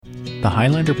The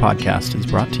Highlander podcast is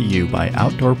brought to you by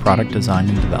Outdoor Product Design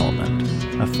and Development,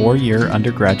 a 4-year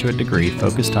undergraduate degree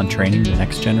focused on training the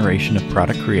next generation of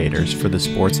product creators for the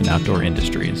sports and outdoor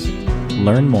industries.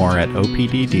 Learn more at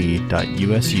opdd.usu.edu.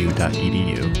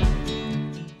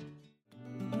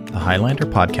 The Highlander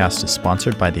podcast is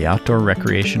sponsored by the Outdoor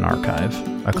Recreation Archive,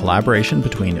 a collaboration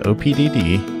between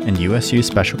OPDD and USU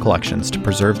Special Collections to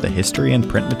preserve the history and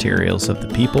print materials of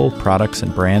the people, products,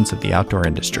 and brands of the outdoor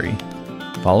industry.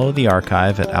 Follow the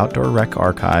archive at Outdoor Rec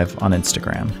Archive on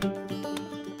Instagram.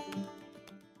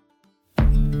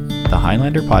 The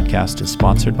Highlander podcast is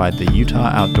sponsored by the Utah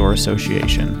Outdoor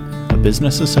Association, a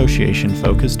business association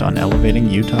focused on elevating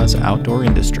Utah's outdoor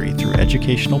industry through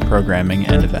educational programming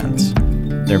and events.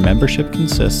 Their membership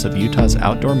consists of Utah's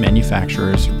outdoor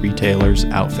manufacturers, retailers,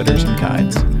 outfitters, and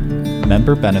guides.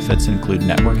 Member benefits include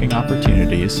networking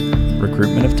opportunities,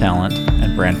 recruitment of talent,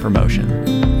 and brand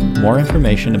promotion. More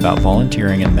information about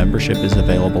volunteering and membership is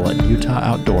available at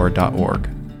utahoutdoor.org.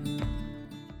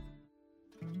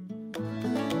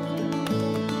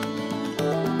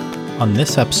 On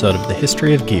this episode of The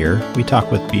History of Gear, we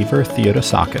talk with Beaver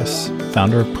Theodosakis,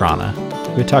 founder of Prana.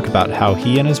 We talk about how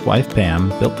he and his wife Pam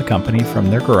built the company from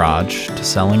their garage to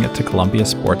selling it to Columbia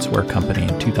Sportswear Company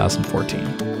in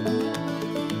 2014.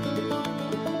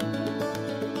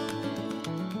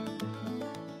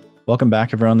 Welcome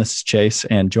back, everyone. This is Chase,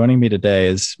 and joining me today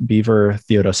is Beaver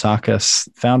Theodosakis,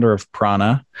 founder of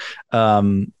Prana,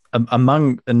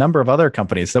 among a number of other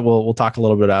companies that we'll talk a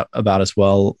little bit about as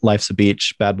well. Life's a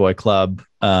Beach, Bad Boy Club,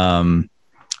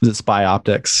 is it Spy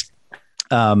Optics,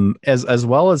 as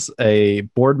well as a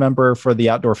board member for the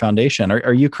Outdoor Foundation.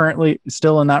 Are you currently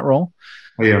still in that role?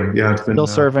 I am. Yeah, it's been still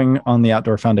serving on the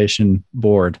Outdoor Foundation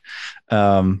board.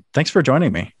 Thanks for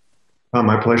joining me. Oh,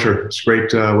 my pleasure. It's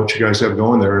great what you guys have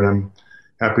going there, and I'm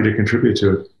happy to contribute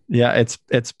to it. Yeah,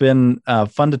 it's been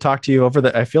fun to talk to you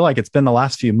I feel like it's been the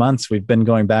last few months. We've been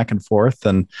going back and forth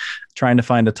and trying to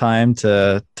find a time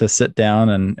to sit down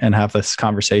and have this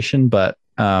conversation. But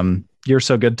you're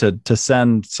so good to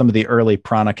send some of the early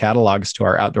Prana catalogs to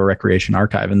our Outdoor Recreation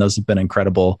Archive, and those have been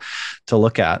incredible to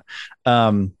look at.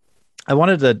 I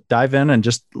wanted to dive in and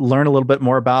just learn a little bit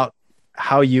more about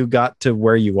how you got to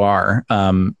where you are,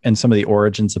 and some of the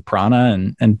origins of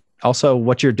Prana and also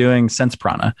what you're doing since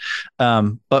Prana.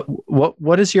 But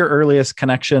what is your earliest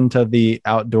connection to the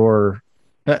outdoor,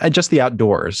 just the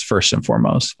outdoors first and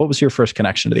foremost? What was your first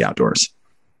connection to the outdoors?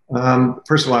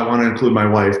 First of all, I want to include my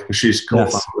wife because she's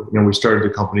co-founder. Yes. We started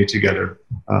the company together.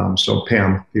 So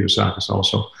Pam Theodosakis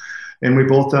also. And we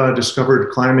both discovered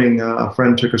climbing. A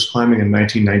friend took us climbing in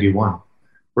 1991.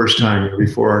 First time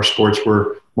before our sports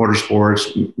were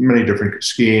motorsports, many different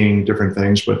skiing, different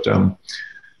things, but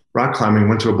rock climbing.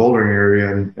 Went to a bouldering area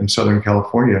in Southern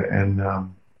California, and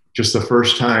just the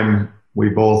first time we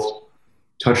both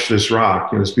touched this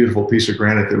rock, this beautiful piece of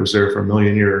granite that was there for a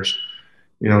million years,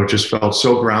 it just felt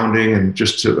so grounding, and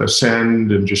just to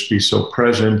ascend and just be so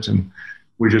present, and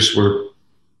we just were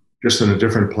just in a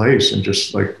different place, and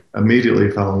just like immediately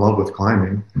fell in love with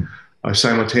climbing.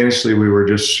 Simultaneously, we were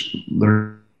just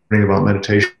learning about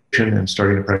meditation and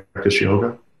starting to practice yoga.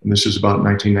 And this is about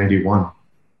 1991.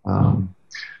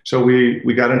 So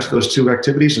we got into those two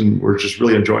activities, and we're just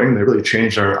really enjoying them. They really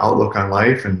changed our outlook on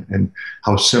life and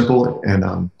how simple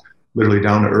and literally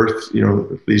down to earth,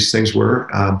 these things were.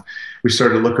 We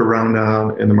started to look around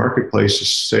in the marketplace to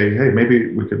say, hey,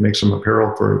 maybe we could make some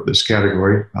apparel for this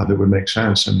category that would make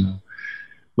sense. And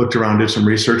looked around, did some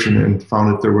research, and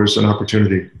found that there was an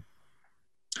opportunity.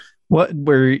 What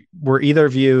were either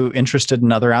of you interested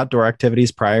in other outdoor activities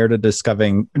prior to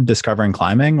discovering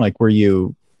climbing? Like, were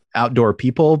you outdoor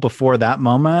people before that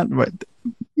moment?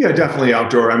 Yeah, definitely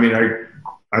outdoor. I mean,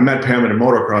 I met Pam in a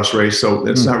motocross race, so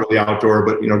it's not really outdoor,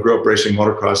 but grew up racing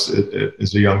motocross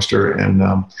as a youngster. And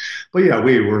but yeah,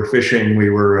 we were fishing. We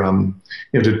were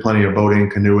did plenty of boating,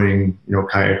 canoeing,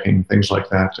 kayaking, things like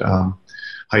that.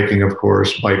 Hiking, of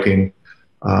course, biking.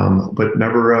 But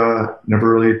never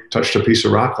really touched a piece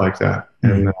of rock like that.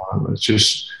 And it's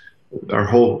just our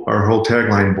whole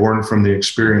tagline, born from the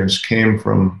experience, came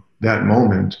from that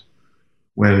moment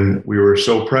when we were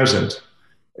so present,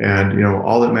 and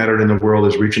all that mattered in the world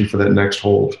is reaching for that next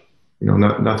hold.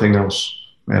 Nothing else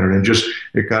mattered, and just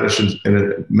it got us in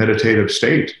a meditative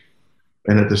state.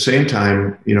 And at the same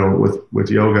time, with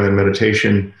yoga and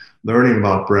meditation, learning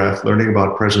about breath, learning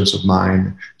about presence of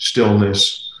mind,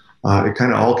 stillness. It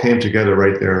kind of all came together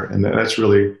right there. And that's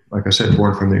really, like I said,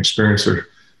 born from the experience.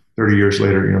 30 years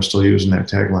later, still using that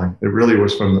tagline. It really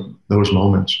was from those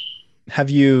moments.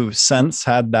 Have you since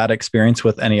had that experience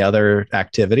with any other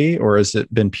activity, or has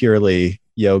it been purely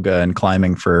yoga and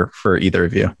climbing for either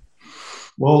of you?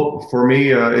 Well, for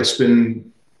me, it's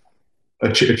been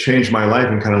it changed my life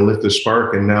and kind of lit the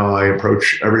spark. And now I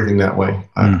approach everything that way.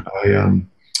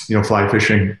 Fly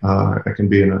fishing. I can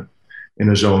be in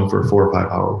a zone for 4 or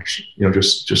 5 hours.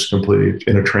 Just completely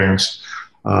in a trance.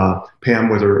 Pam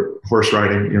with her horse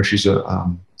riding. She's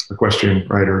a equestrian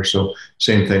rider, so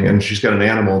same thing. And she's got an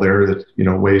animal there that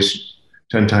weighs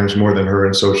 10 times more than her,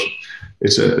 and so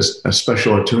it's a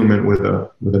special attunement with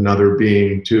another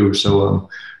being too. So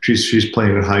she's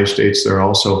playing at high states there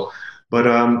also. But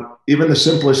even the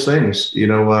simplest things,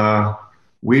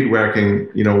 weed whacking,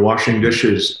 washing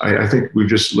dishes. I think we've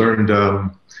just learned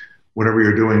whatever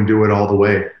you're doing, do it all the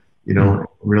way.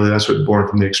 Really, that's what Born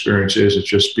from the Experience is. It's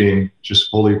just being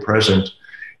fully present,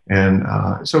 and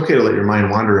it's okay to let your mind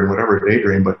wander and whatever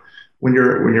daydream. But when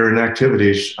you're in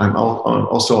activities, I'm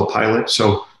also a pilot,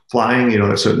 so flying,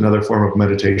 that's another form of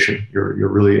meditation. You're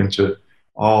really into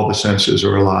all the senses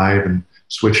are alive and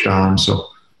switched on. So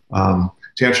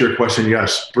to answer your question,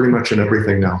 yes, pretty much in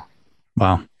everything now.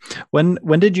 Wow.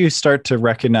 When did you start to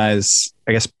recognize,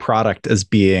 I guess, product as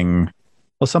being,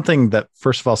 well, something that,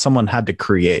 first of all, someone had to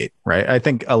create, right? I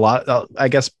think a lot, I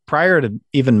guess, prior to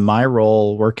even my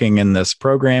role working in this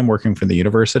program, working for the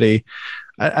university,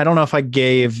 I don't know if I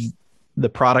gave the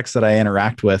products that I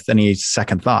interact with any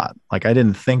second thought. Like I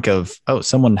didn't think of,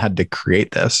 someone had to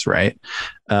create this, right?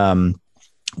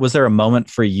 Was there a moment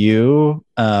for you,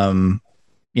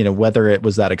 whether it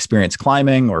was that experience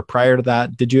climbing or prior to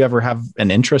that, did you ever have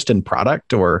an interest in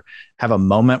product or have a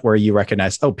moment where you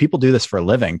recognized, people do this for a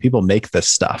living, people make this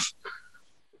stuff?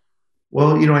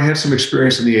 Well, I had some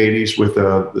experience in the 80s with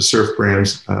the surf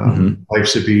brands,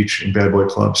 Life's a Beach and Bad Boy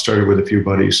Club, started with a few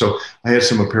buddies. So I had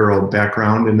some apparel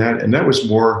background in that. And that was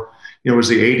more, it was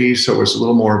the 80s. So it was a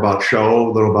little more about show,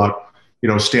 a little about,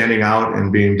 standing out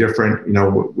and being different.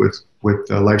 With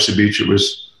Life's a Beach, it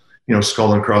was,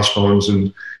 skull and crossbones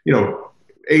and,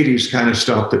 80s kind of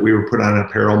stuff that we were put on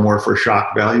apparel more for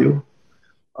shock value.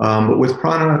 But with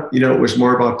Prana, it was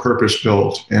more about purpose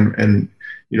built and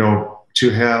to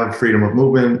have freedom of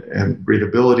movement and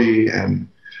breathability and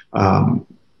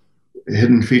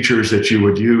hidden features that you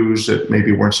would use that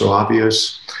maybe weren't so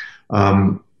obvious.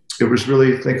 It was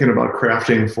really thinking about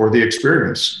crafting for the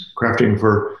experience, crafting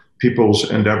for people's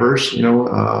endeavors,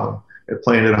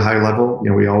 playing at a high level.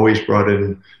 We always brought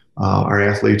in our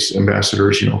athletes,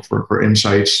 ambassadors, for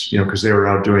insights, because they were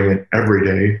out doing it every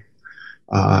day.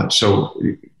 So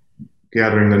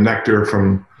gathering the nectar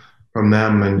from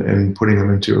them and putting them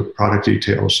into product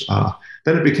details.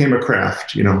 Then it became a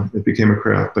craft,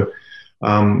 But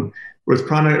with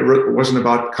Prana, it wasn't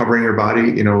about covering your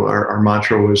body. Our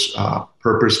mantra was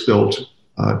purpose-built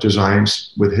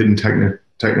designs with hidden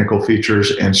technical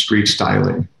features and street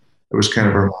styling. It was kind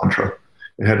of our mantra.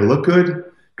 It had to look good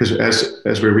because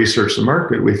as we researched the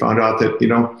market, we found out that,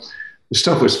 the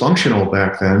stuff was functional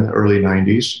back then, early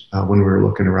 90s, when we were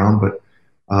looking around, but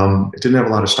it didn't have a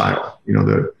lot of style.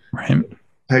 Right.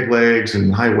 Peg legs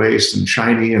and high waist and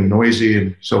shiny and noisy.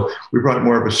 And so we brought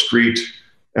more of a street,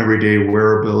 everyday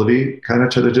wearability kind of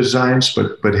to the designs,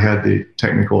 but had the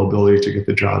technical ability to get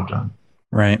the job done.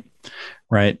 Right.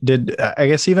 Right. I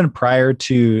guess even prior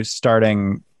to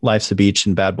starting Life's a Beach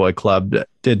and Bad Boy Club,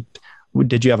 did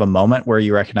you have a moment where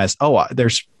you recognized,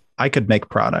 I could make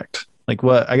product? Like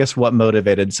what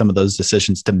motivated some of those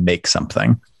decisions to make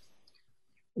something?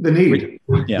 The need,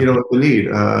 the need,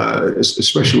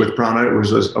 especially with Prana, it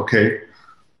was okay.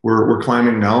 We're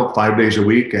climbing now 5 days a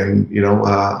week, and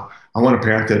I want a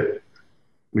pack that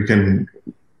we can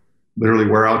literally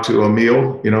wear out to a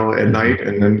meal, at night,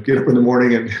 and then get up in the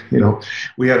morning. And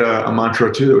we had a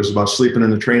mantra too that was about sleeping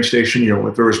in the train station.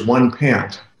 If there was one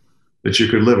pant that you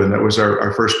could live in, that was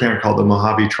our first pant called the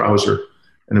Mojave trouser,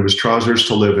 and it was trousers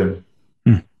to live in.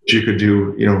 You could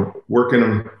do, work in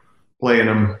them, play in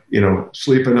them,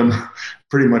 sleep in them.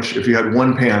 Pretty much, if you had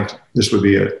one pant, this would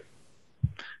be it.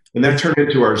 And that turned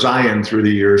into our Zion through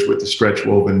the years with the stretch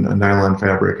woven nylon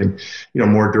fabric and,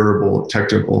 more durable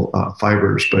technical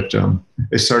fibers. But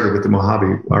it started with the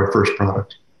Mojave, our first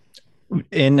product.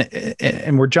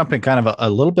 And we're jumping kind of a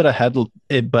little bit ahead,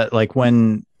 but like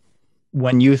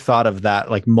when you thought of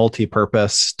that like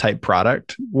multi-purpose type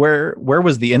product, where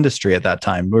was the industry at that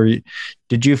time?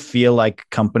 Did you feel like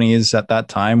companies at that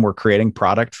time were creating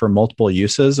product for multiple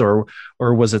uses, or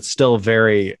was it still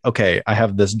very, okay, I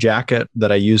have this jacket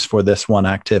that I use for this one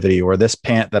activity, or this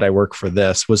pant that I work for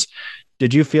this?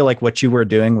 Did you feel like what you were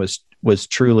doing was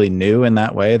truly new in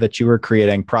that way, that you were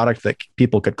creating product that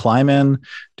people could climb in,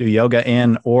 do yoga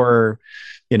in, or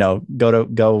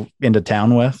go into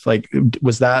town with? Like,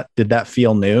 did that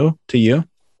feel new to you?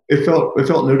 It felt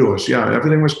new to us. Yeah.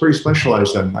 Everything was pretty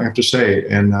specialized then, I have to say.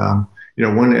 And,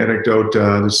 one anecdote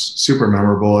that's super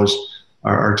memorable is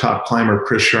our top climber,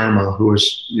 Chris Sharma, who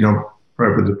was,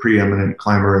 probably the preeminent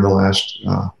climber in the last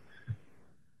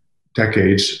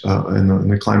decades in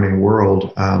the climbing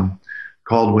world,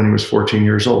 called when he was 14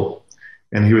 years old.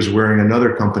 And he was wearing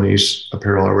another company's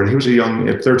apparel already. He was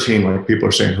at 13, like people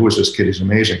are saying, who is this kid? He's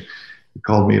amazing. He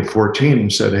called me at 14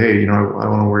 and said, hey, I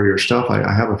want to wear your stuff.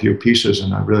 I have a few pieces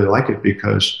and I really like it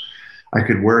because I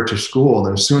could wear it to school.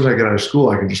 And as soon as I get out of school,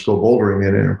 I can just go bouldering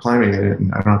in it or climbing in it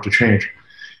and I don't have to change.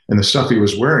 And the stuff he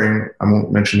was wearing, I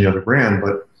won't mention the other brand,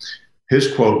 but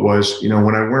his quote was,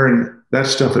 when I'm wearing that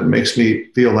stuff, it makes me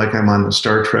feel like I'm on the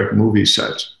Star Trek movie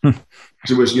set.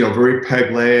 It was, very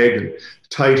peg leg and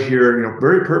tight here,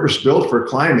 very purpose built for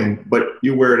climbing, but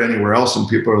you wear it anywhere else and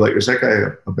people are like, is that guy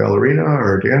a ballerina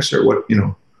or a dancer? What,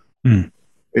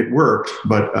 It worked,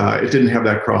 but it didn't have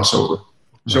that crossover.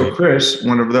 Right. So Chris,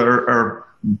 one of our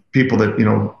people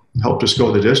that, helped us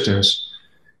go the distance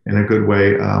in a good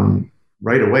way,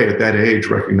 right away at that age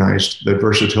recognized that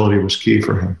versatility was key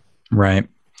for him. Right.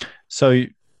 So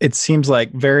it seems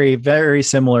like very, very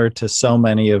similar to so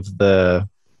many of the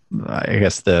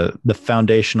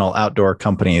foundational outdoor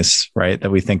companies, right,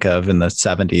 that we think of in the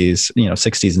 70s,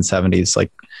 60s and 70s.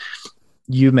 Like,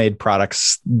 you made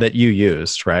products that you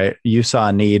used, right? You saw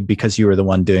a need because you were the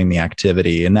one doing the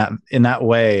activity. And in that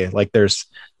way, like there's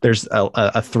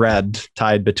a thread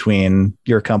tied between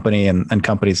your company and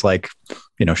companies like,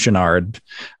 Chouinard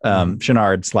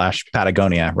 /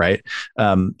 Patagonia, right?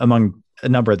 Among a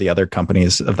number of the other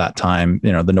companies of that time,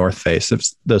 the North Face, of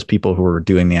those people who were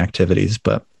doing the activities.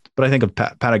 But I think of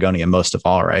Patagonia most of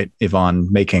all, right? Yvon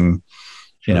making,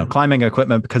 climbing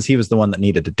equipment because he was the one that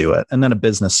needed to do it. And then a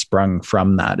business sprung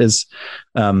from that.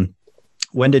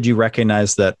 When did you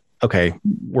recognize that, okay,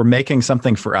 we're making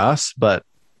something for us, but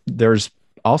there's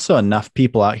also enough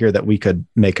people out here that we could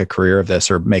make a career of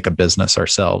this or make a business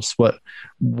ourselves?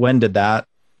 When did that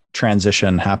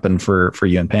transition happen for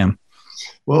you and Pam?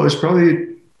 Well, it was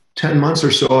probably 10 months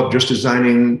or so of just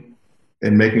designing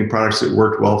and making products that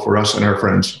worked well for us and our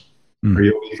friends, our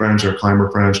yogi friends, our climber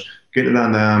friends, getting it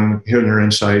on them, hearing their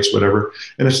insights, whatever,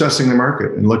 and assessing the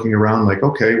market and looking around like,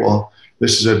 okay, well,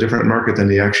 this is a different market than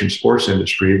the action sports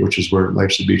industry, which is where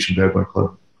Life's the Beach and Bad Boy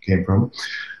Club came from.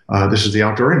 This is the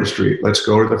outdoor industry. Let's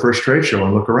go to the first trade show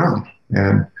and look around.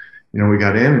 And, we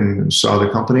got in and saw the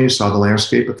company, saw the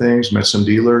landscape of things, met some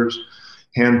dealers,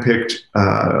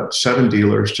 handpicked 7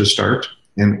 dealers to start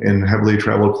in heavily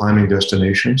traveled climbing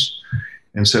destinations,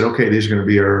 and said, okay, these are going to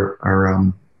be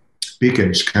our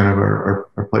beacons, kind of our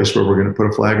place where we're going to put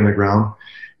a flag in the ground,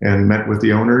 and met with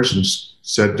the owners and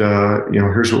said,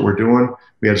 here's what we're doing.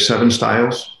 We had 7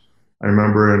 styles. I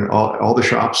remember in all the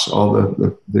shops, all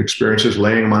the experiences,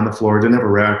 laying them on the floor, didn't have a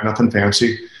rack, nothing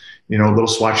fancy, little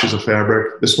swatches of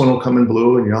fabric. This one will come in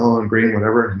blue and yellow and green,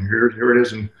 whatever. And here it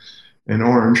is in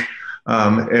orange.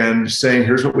 And saying,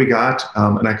 here's what we got.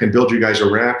 And I can build you guys a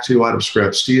rack too out of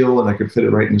scrap steel, and I can fit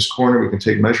it right in this corner. We can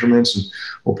take measurements and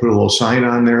we'll put a little sign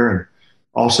on there. And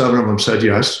all 7 of them said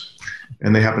yes.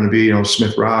 And they happened to be,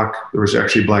 Smith Rock. There was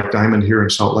actually Black Diamond here in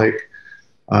Salt Lake.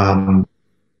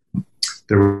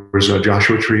 There was a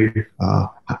Joshua Tree,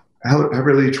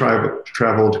 heavily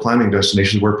traveled climbing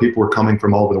destinations where people were coming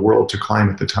from all over the world to climb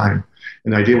at the time.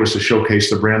 And the idea was to showcase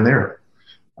the brand there.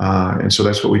 And so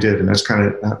that's what we did. And that's kind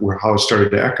of how it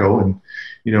started to echo. And,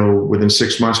 within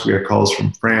 6 months, we had calls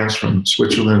from France, from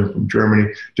Switzerland, from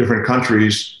Germany, different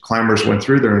countries. Climbers went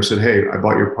through there and said, hey, I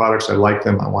bought your products. I like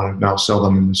them. I want to now sell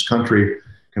them in this country.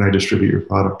 Can I distribute your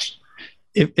products?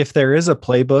 If there is a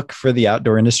playbook for the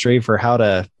outdoor industry for how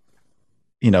to,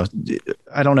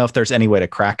 I don't know if there's any way to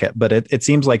crack it, but it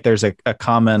seems like there's a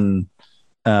common,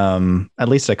 at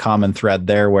least a common thread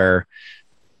there where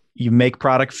you make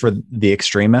product for the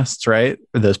extremists, right?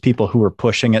 Those people who are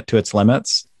pushing it to its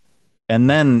limits. And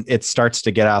then it starts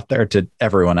to get out there to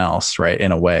everyone else, right?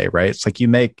 In a way, right? It's like you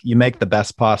make the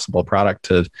best possible product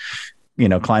to,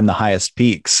 climb the highest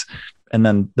peaks. And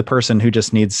then the person who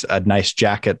just needs a nice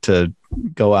jacket to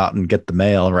go out and get the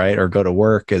mail, right, or go to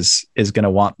work is going to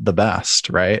want the best,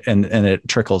 right? And it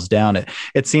trickles down.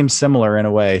 It seems similar in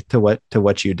a way to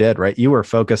what you did, right? You were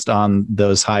focused on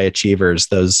those high achievers,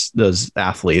 those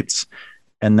athletes,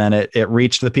 and then it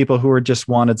reached the people who were just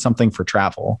wanted something for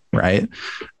travel, right?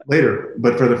 Later,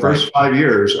 but for the first 5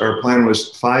 years, our plan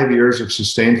was 5 years of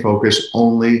sustained focus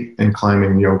only in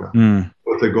climbing yoga,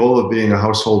 with the goal of being a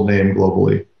household name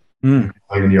globally. In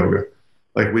yoga.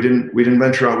 Like we didn't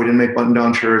venture out. We didn't make button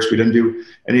down shirts. We didn't do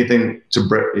anything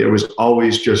it was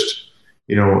always just,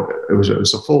 it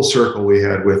was a full circle we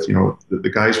had with,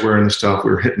 the guys wearing the stuff.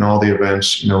 We were hitting all the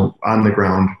events, on the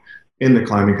ground in the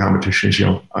climbing competitions,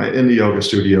 in the yoga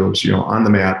studios, on the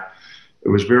mat. It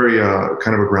was very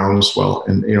kind of a groundswell,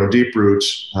 and Deep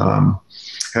Roots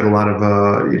had a lot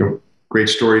of great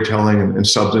storytelling and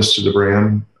substance to the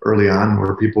brand early on,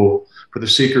 where people, for the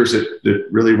seekers that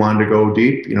really wanted to go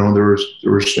deep, there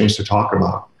was things to talk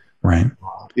about. Right.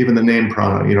 Even the name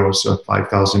prana, it's a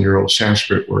 5,000-year-old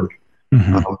Sanskrit word.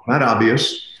 Not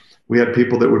obvious. We had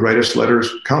people that would write us letters,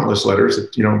 countless letters,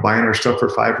 that, buying our stuff for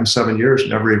 5 and 7 years,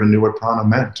 never even knew what prana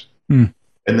meant.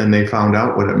 And then they found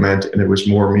out what it meant, and it was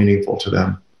more meaningful to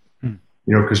them,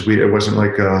 because it wasn't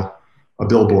like a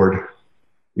billboard,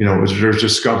 there's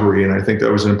discovery. And I think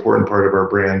that was an important part of our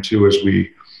brand too, is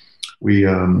we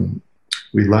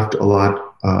left a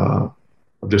lot of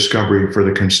discovery for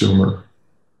the consumer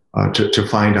to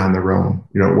find on their own.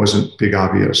 It wasn't big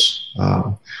obvious.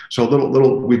 So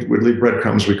we'd leave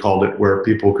breadcrumbs, we called it, where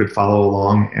people could follow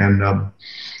along and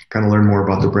kind of learn more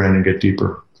about the brand and get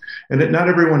deeper. And not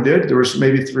everyone did. There was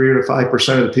maybe 3 to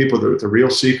 5% of the people, the real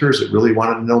seekers, that really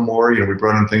wanted to know more. We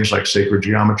brought in things like sacred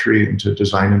geometry into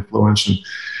design influence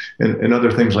and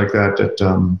other things like that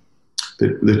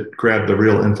grabbed the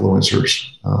real influencers.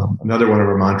 Another one of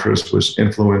our mantras was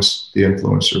influence the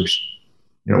influencers.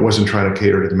 It wasn't trying to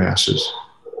cater to the masses,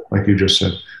 like you just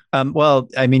said. Well,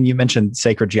 I mean, you mentioned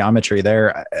sacred geometry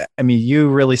there. I mean, you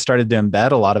really started to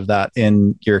embed a lot of that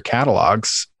in your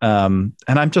catalogs. And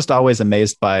I'm just always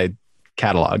amazed by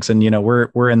catalogs. And,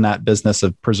 we're in that business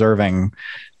of preserving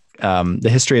the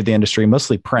history of the industry,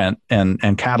 mostly print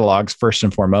and catalogs first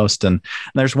and foremost. And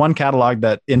there's one catalog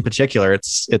that in particular,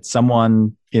 it's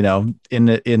someone, in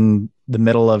the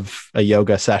middle of a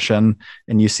yoga session,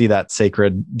 and you see that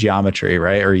sacred geometry,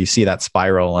 right? Or you see that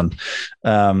spiral. And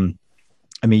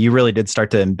I mean, you really did start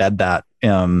to embed that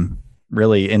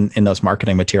really in those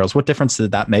marketing materials. What difference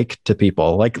did that make to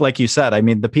people? Like you said, I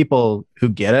mean, the people who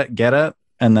get it.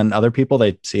 And then other people,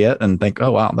 they see it and think,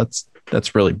 oh, wow,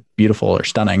 that's really beautiful or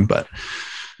stunning. But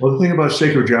well, the thing about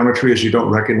sacred geometry is you don't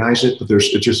recognize it, but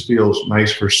it just feels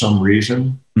nice for some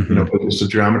reason. It's the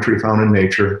geometry found in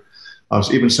nature.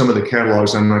 Even some of the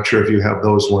catalogs, I'm not sure if you have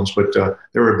those ones, but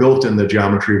they were built in the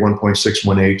geometry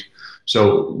 1.618.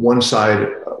 So one side,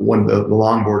 the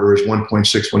long border is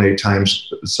 1.618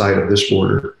 times the side of this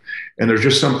border. And there's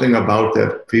just something about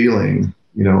that feeling,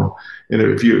 and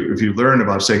if you learn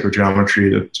about sacred geometry,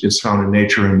 that it's found in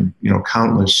nature, and,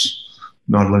 countless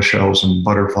nautilus shells and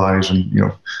butterflies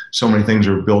and, so many things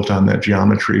are built on that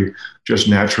geometry just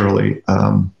naturally.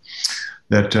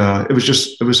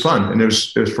 It was fun. And it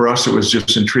was for us, it was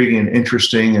just intriguing and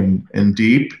interesting and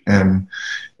deep. And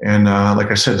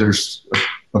like I said, there's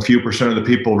a few percent of the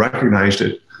people recognized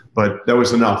it, but that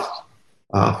was enough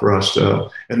for us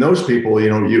and those people,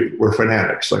 were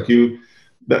fanatics. Like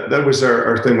that was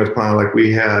our thing with prana. Like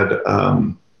we had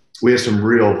some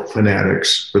real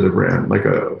fanatics for the brand, like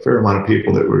a fair amount of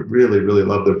people that would really, really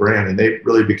love the brand. And they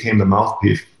really became the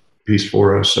mouthpiece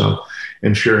for us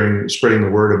in spreading the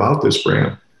word about this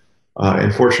brand.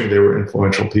 And fortunately, they were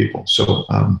influential people. So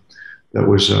that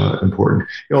was important.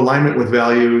 Alignment with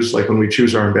values, like when we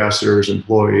choose our ambassadors,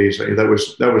 employees,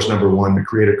 that was number one, to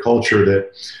create a culture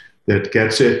that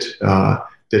gets it,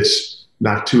 that's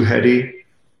not too heady.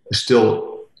 Still,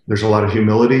 there's a lot of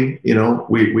humility.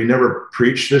 We never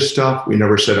preached this stuff. We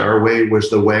never said our way was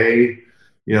the way,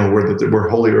 we're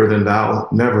holier than thou.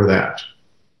 Never that.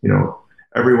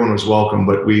 Everyone was welcome,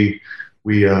 but it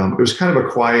was kind of a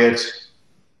quiet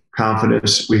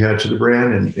confidence we had to the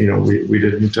brand, and we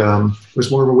didn't. It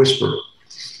was more of a whisper,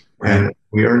 and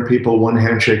we earned people one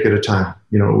handshake at a time.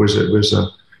 It was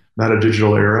not a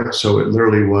digital era, so it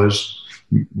literally was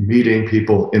meeting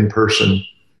people in person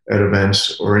at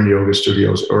events or in yoga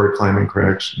studios or at climbing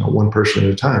cracks, one person at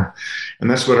a time. And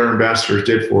that's what our ambassadors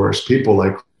did for us. People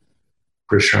like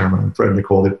Chris Sharma and Fred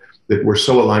Nicole that were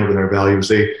so aligned with our values.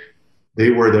 They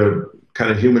were the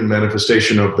kind of human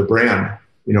manifestation of the brand,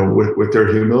 with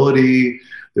their humility,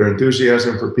 their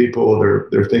enthusiasm for people,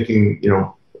 their thinking,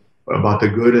 about the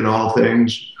good in all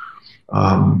things.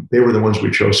 They were the ones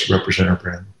we chose to represent our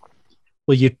brand.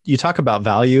 Well, you talk about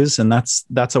values, and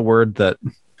that's a word that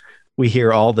we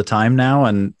hear all the time now,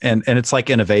 and it's like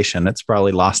innovation. It's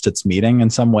probably lost its meaning in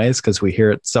some ways because we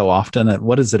hear it so often. And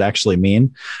what does it actually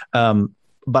mean?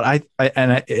 But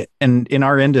and in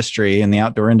our industry, in the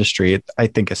outdoor industry, I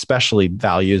think especially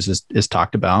values is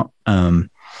talked about.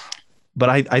 But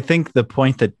I think the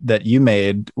point that you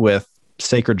made with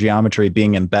sacred geometry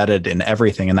being embedded in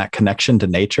everything and that connection to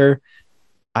nature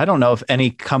I don't know if any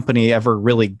company ever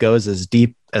really goes as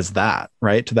deep as that,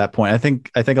 right? To that point. I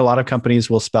think a lot of companies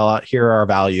will spell out, here are our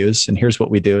values and here's what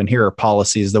we do. And here are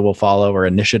policies that we'll follow or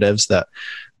initiatives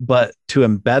but to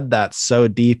embed that so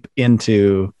deep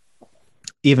into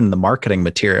even the marketing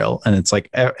material. And it's like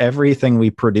everything we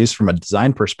produce from a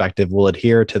design perspective will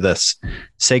adhere to this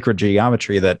sacred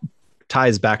geometry that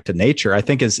ties back to nature, I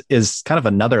think is kind of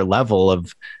another level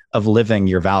of living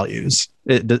your values,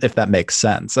 if that makes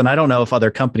sense. And I don't know if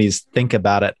other companies think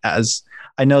about it as,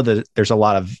 I know that there's a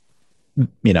lot of,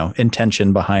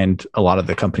 intention behind a lot of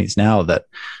the companies now that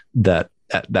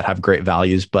have great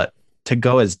values, but to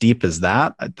go as deep as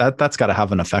that's got to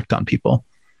have an effect on people.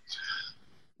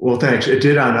 Well, thanks. It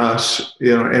did on us,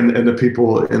 and the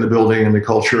people in the building and the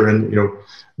culture and,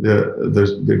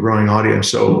 the growing audience.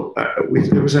 So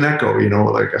it was an echo,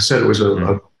 like I said, it was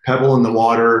a pebble in the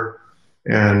water,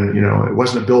 and, it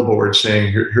wasn't a billboard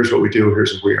saying, here's what we do,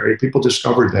 here's what we are. People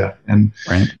discovered that. And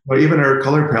right. Even our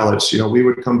color palettes, we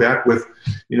would come back with,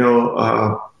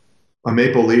 a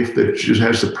maple leaf that just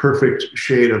has the perfect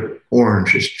shade of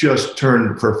orange. It's just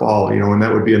turned for fall, and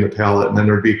that would be in the palette. And then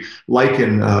there'd be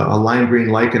lichen, a lime green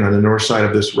lichen on the north side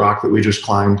of this rock that we just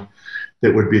climbed.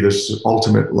 That would be this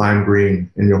ultimate lime green.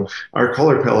 And, our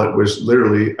color palette was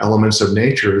literally elements of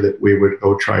nature that we would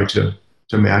go try to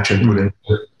match and put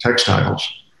into textiles.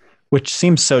 Which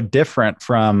seems so different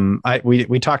from,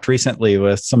 we talked recently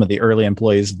with some of the early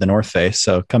employees of the North Face.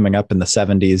 So coming up in the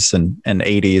 70s and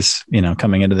 80s,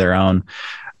 coming into their own,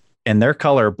 and their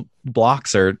color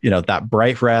blocks are, that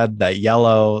bright red, that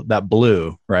yellow, that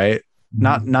blue, right?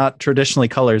 Mm-hmm. Not traditionally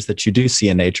colors that you do see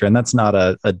in nature. And that's not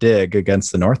a dig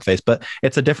against the North Face, but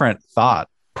it's a different thought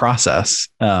process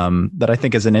that I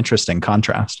think is an interesting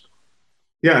contrast.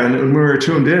 Yeah. And when we were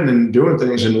tuned in and doing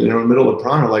things in the middle of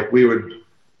prana, like we would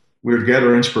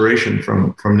gather inspiration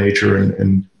from nature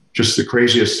and just the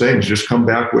craziest things, just come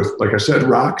back with, like I said,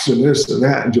 rocks and this and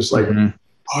that. And just like,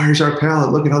 oh, here's our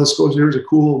palette. Look at how this goes. Here's a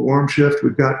cool warm shift.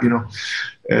 We've got, and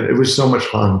it was so much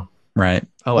fun. Right.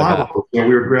 Oh, I bet.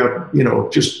 We would grab,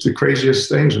 just the craziest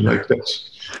things. And like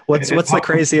that's, what's the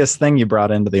craziest thing you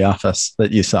brought into the office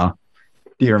that you saw?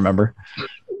 Do you remember?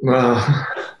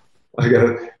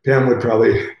 Pam would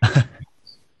probably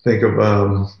think of,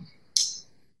 I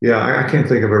can't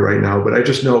think of it right now, but I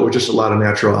just know it was just a lot of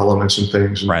natural elements and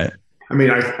things. Right. I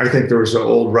mean, I think there was an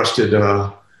old rusted,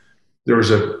 there was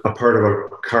a part of a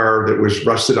car that was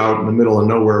rusted out in the middle of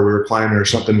nowhere. We were climbing or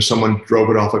something. Someone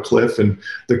drove it off a cliff, and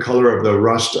the color of the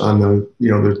rust on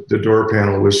the door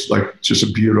panel was like just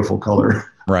a beautiful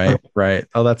color. Right. Right.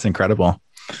 Oh, that's incredible.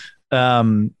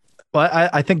 Well,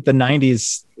 I think the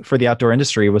 90s for the outdoor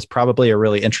industry was probably a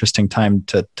really interesting time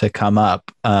to come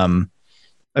up.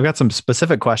 I've got some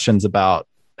specific questions about,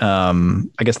 I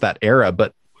guess, that era,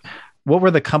 but what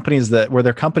were the companies were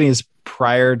there companies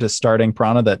prior to starting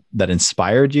Prana that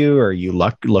inspired you or you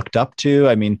looked up to?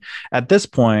 I mean, at this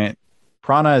point,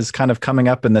 Prana is kind of coming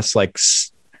up in this like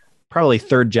probably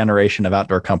third generation of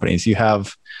outdoor companies. You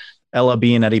have Ella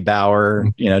B and Eddie Bauer,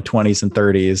 20s and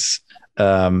 30s.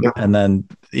 And then,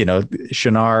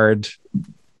 Chouinard,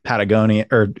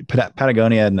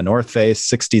 Patagonia in the North Face,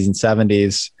 60s and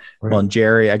 70s. Right. Well, and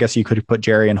Jerry, I guess you could put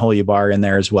Jerry and Holy Bar in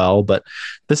there as well. But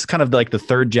this is kind of like the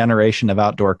third generation of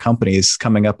outdoor companies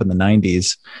coming up in the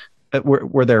 90s.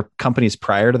 Were there companies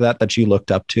prior to that you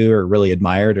looked up to or really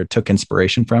admired or took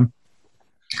inspiration from?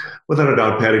 Without a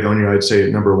doubt, Patagonia, I'd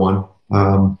say number one.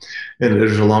 And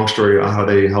there's a long story on how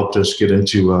they helped us get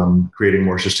into creating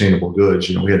more sustainable goods.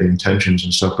 We had the intentions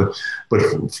and stuff, but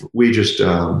we just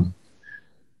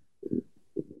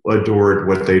adored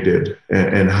what they did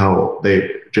and how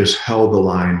they just held the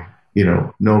line,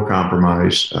 no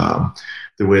compromise.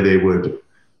 The way they would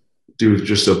do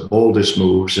just the boldest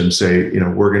moves and say,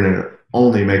 we're going to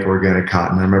only make organic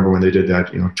cotton. I remember when they did that,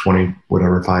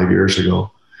 5 years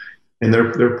ago, and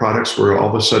their products were all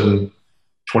of a sudden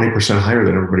 20% higher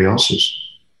than everybody else's.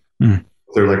 Mm.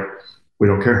 They're like, we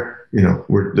don't care.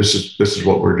 This is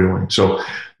what we're doing. So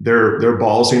their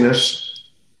ballsiness,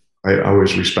 I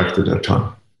always respected a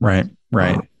ton. Right.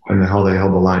 And how they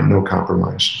held the line, no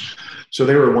compromise. So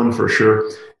they were one for sure.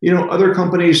 Other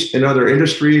companies in other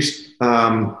industries,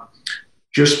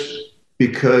 just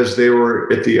because they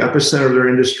were at the epicenter of their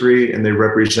industry and they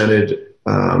represented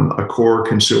a core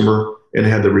consumer and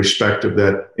had the respect of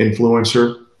that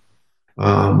influencer.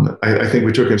 I think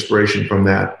we took inspiration from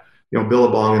that.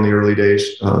 Billabong in the early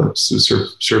days, it's a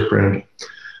surf brand in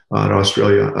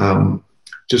Australia.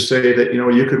 Just say that,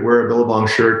 you could wear a Billabong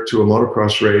shirt to a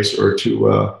motocross race or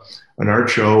to an art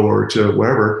show or to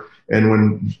whatever. And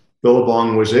when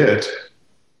Billabong was it,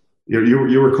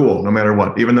 You were cool no matter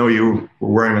what. Even though you were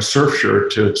wearing a surf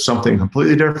shirt to something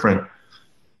completely different,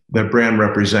 that brand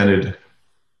represented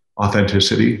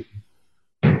authenticity.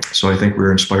 So I think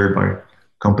we're inspired by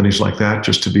companies like that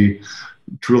just to be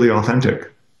truly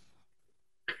authentic.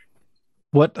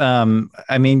 What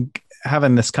I mean,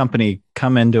 having this company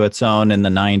come into its own in the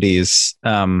 90s,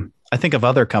 I think of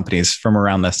other companies from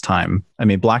around this time. I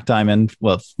mean, Black Diamond,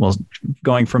 well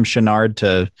going from Chouinard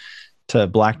to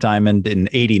Black Diamond in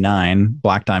 '89,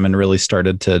 Black Diamond really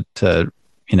started to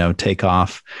take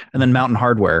off, and then Mountain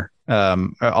Hardwear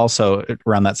also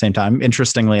around that same time.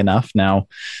 Interestingly enough, now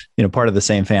part of the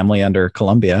same family under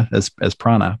Columbia as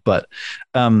Prana. But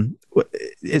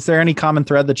is there any common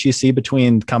thread that you see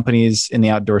between companies in the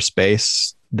outdoor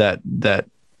space that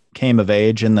came of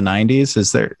age in the 90s?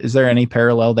 Is there any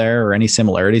parallel there or any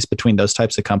similarities between those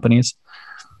types of companies?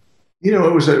 It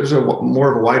was a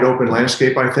more of a wide open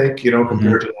landscape, I think,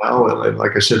 compared to now. And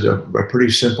like I said, a pretty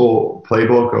simple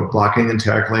playbook of blocking and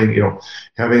tackling,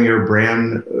 having your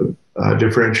brand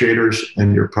differentiators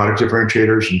and your product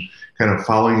differentiators and kind of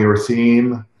following your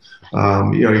theme.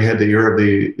 You had the year of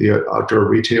the outdoor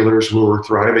retailers who were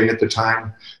thriving at the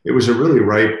time. It was a really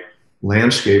ripe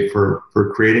landscape for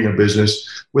creating a business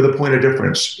with a point of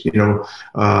difference.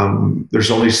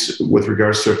 There's only, with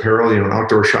regards to apparel, in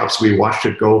outdoor shops, we watched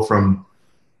it go from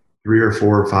 3 or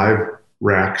 4 or 5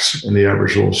 racks in the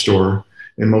average little store,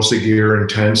 and mostly gear and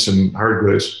tents and hard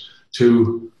goods,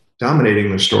 to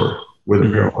dominating the store with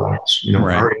apparel products.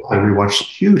 Right. We watched a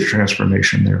huge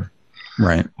transformation there.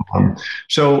 Right.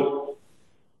 So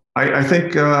I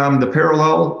think the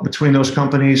parallel between those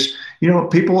companies,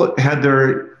 people had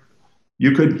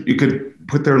you could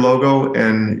put their logo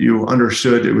and you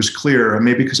understood, it was clear,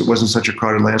 maybe because it wasn't such a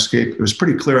crowded landscape, it was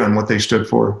pretty clear on what they stood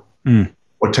for,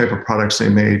 what type of products they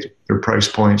made, their price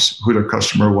points, who their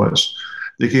customer was.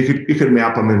 You could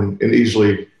map them and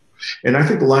easily, and I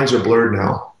think the lines are blurred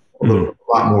now a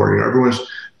lot more.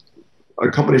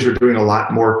 Companies are doing a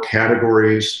lot more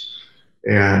categories,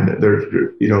 and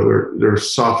they're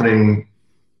softening.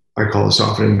 I call it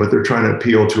softening, but they're trying to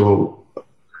appeal to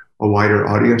a wider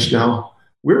audience now.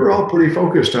 We were all pretty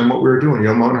focused on what we were doing.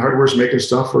 Mountain Hardwear is making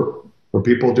stuff for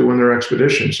people doing their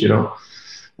expeditions.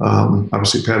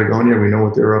 Obviously Patagonia, we know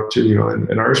what they're up to.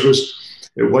 And ours was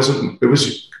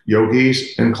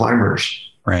yogis and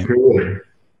climbers. Right. Period.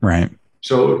 Right.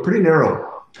 So pretty narrow.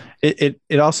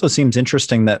 It also seems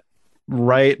interesting that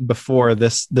right before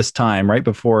this time, right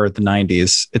before the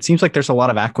 90s, it seems like there's a lot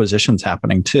of acquisitions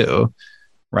happening too.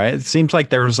 Right. It seems like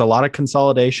there was a lot of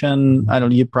consolidation. I don't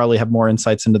know, you probably have more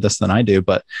insights into this than I do,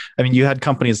 but I mean, you had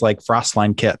companies like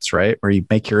Frostline Kits, right, where you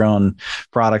make your own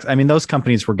products. I mean, those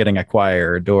companies were getting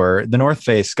acquired, or the North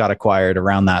Face got acquired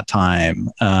around that time.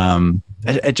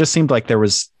 It just seemed like there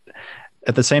was,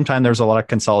 at the same time, there was a lot of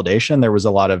consolidation. There was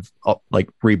a lot of like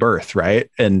rebirth,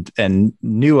 right? And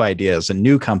new ideas and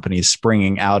new companies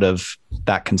springing out of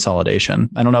that consolidation.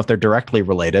 I don't know if they're directly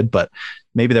related, but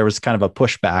maybe there was kind of a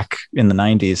pushback in the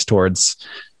 90s towards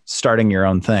starting your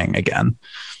own thing again.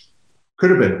 Could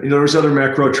have been. There was other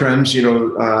macro trends,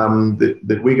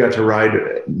 that we got to ride,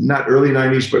 not early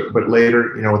 90s, but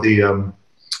later, the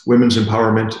women's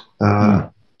empowerment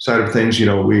side of things.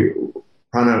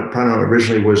 Prana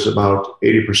originally was about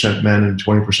 80% men and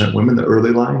 20% women, the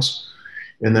early lines.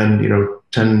 And then,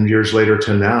 10 years later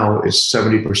to now, it's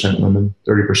 70% women,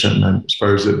 30% men, as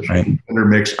far as the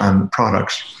intermix on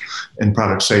products and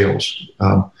product sales.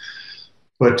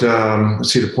 But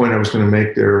let's see, the point I was going to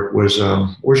make there was,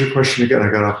 where's your question again? I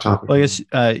got off topic. Well, I guess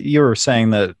you were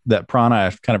saying that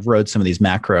Prana kind of rode some of these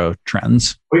macro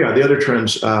trends. Oh yeah, the other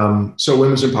trends. So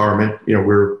women's empowerment,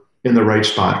 we're in the right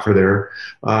spot for there.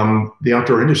 The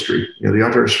outdoor industry, the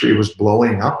outdoor industry was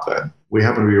blowing up then. We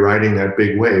happen to be riding that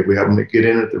big wave. We happen to get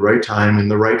in at the right time in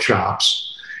the right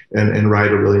shops and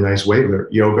ride a really nice wave there.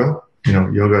 Yoga,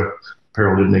 yoga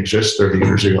apparel didn't exist 30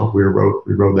 years ago. We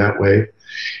rode that wave.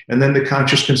 And then the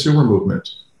conscious consumer movement,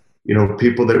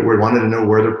 people that wanted to know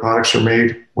where their products are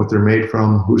made, what they're made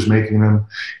from, who's making them,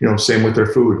 same with their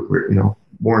food,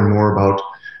 more and more about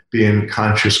being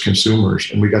conscious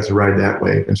consumers. And we got to ride that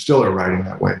wave and still are riding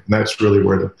that wave. And that's really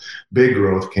where the big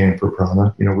growth came for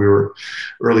Prana. We were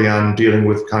early on dealing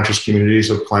with conscious communities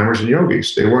of climbers and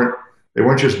yogis. They weren't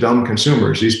just dumb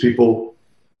consumers. These people,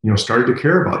 started to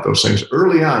care about those things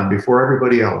early on before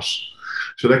everybody else.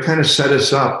 So that kind of set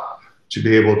us up to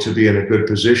be able to be in a good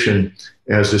position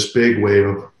as this big wave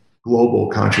of global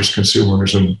conscious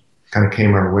consumerism kind of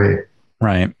came our way.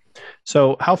 Right.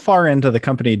 So how far into the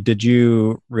company did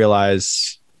you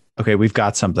realize okay, we've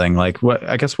got something. Like what,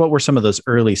 I guess, what were some of those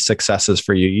early successes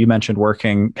for you? You mentioned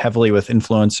working heavily with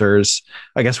influencers.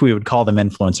 I guess we would call them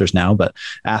influencers now, but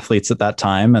athletes at that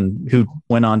time, and who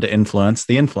went on to influence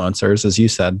the influencers, as you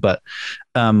said. But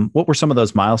what were some of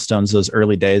those milestones, those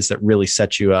early days that really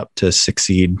set you up to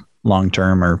succeed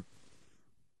long-term or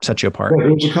set you apart? Well,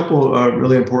 there was a couple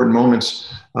really important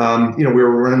moments. We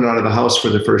were running out of the house for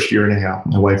the first year and a half.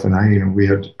 My wife and I, we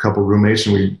had a couple roommates,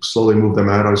 and we slowly moved them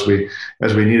out as we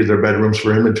needed their bedrooms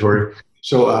for inventory.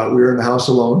 So we were in the house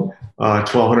alone,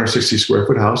 1,260 square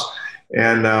foot house,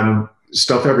 and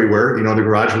stuff everywhere. The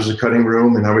garage was a cutting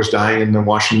room, and I was dyeing in the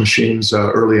washing machines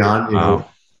early on. Wow.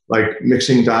 Like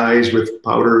mixing dyes with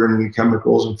powder and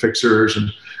chemicals and fixers,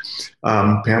 and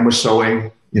Pam was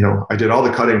sewing. I did all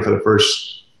the cutting for the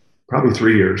first probably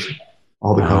 3 years,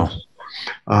 all the Wow. cuts.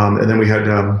 And then we had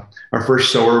our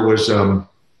first sewer was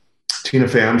Tina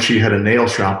Pham. She had a nail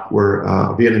shop where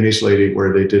a Vietnamese lady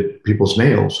where they did people's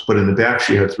nails, but in the back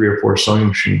she had 3 or 4 sewing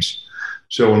machines.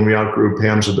 So when we outgrew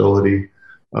Pam's ability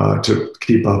to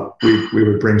keep up, we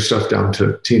would bring stuff down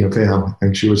to Tina Pham,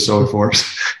 and she would sew it for us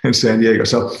in San Diego.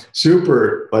 So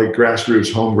super like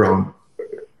grassroots, homegrown.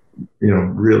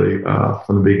 Really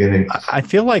from the beginning. I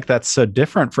feel like that's so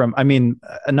different from,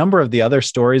 a number of the other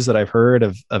stories that I've heard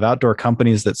of outdoor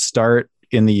companies that start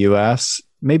in the US,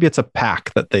 maybe it's a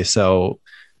pack that they sew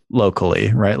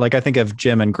locally, right? Like I think of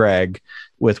Jim and Greg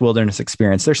with Wilderness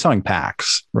Experience, they're sewing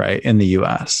packs, right, in the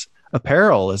US.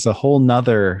 Apparel is a whole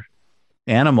nother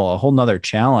animal, a whole nother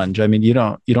challenge.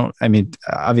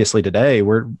 Obviously today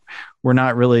we're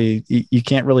not really, you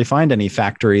can't really find any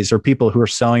factories or people who are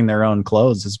sewing their own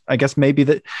clothes. I guess maybe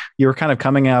that you were kind of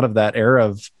coming out of that era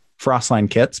of Frostline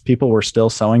kits. People were still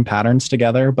sewing patterns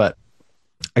together, but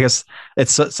I guess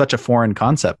it's such a foreign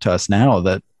concept to us now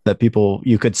that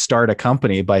you could start a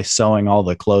company by sewing all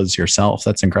the clothes yourself.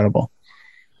 That's incredible.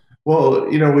 Well,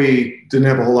 we didn't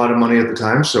have a whole lot of money at the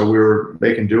time, so we were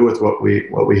making do with what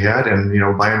we had,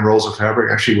 and buying rolls of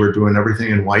fabric. Actually, we're doing everything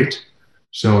in white.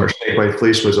 So our snake white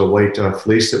fleece was a white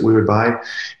fleece that we would buy,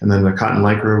 and then the cotton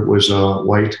lycra was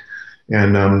white.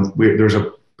 And there's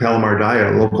a Palomar dye,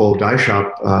 a local dye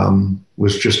shop,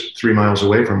 was just 3 miles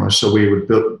away from us. So we would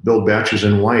build batches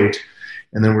in white,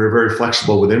 and then we were very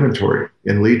flexible with inventory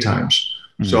and lead times.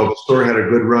 So if the store had a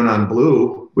good run on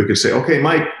blue, we could say, okay,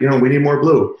 Mike, we need more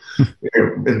blue,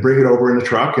 and bring it over in the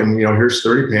truck. And, here's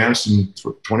 30 pants and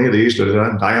 20 of these,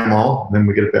 and dye them all. And then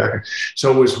we get it back.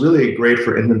 So it was really great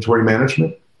for inventory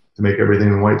management to make everything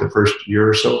in white the first year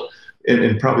or so.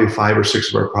 And probably 5 or 6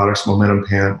 of our products, Momentum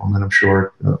pant, Momentum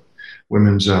short,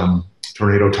 women's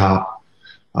tornado top.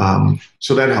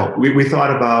 So that helped. We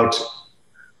thought about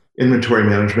inventory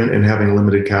management and having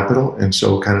limited capital. And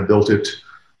so kind of built it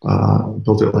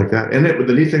like that. And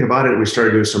the neat thing about it, we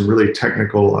started doing some really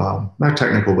technical, not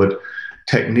technical, but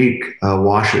technique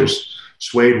washes,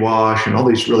 suede wash, and all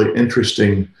these really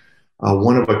interesting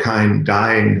one-of-a-kind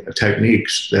dyeing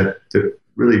techniques that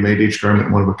really made each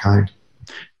garment one of a kind.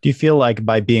 Do you feel like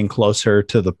by being closer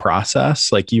to the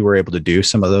process, like you were able to do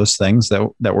some of those things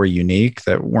that were unique,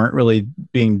 that weren't really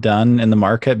being done in the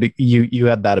market? You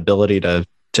had that ability to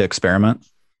experiment?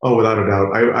 Oh, without a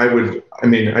doubt.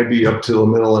 I'd be up till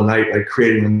the middle of the night, like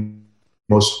creating the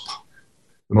most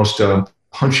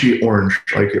punchy orange.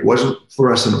 Like it wasn't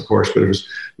fluorescent, of course, but it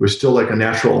was still like a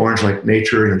natural orange, like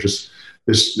nature, and just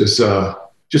this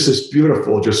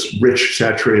beautiful, just rich,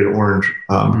 saturated orange.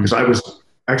 Because I was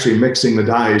actually mixing the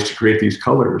dyes to create these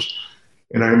colors.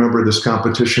 And I remember this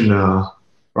competition,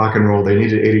 rock and roll. They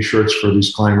needed 80 shirts for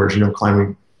these climbers.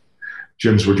 Climbing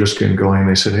gyms were just getting going.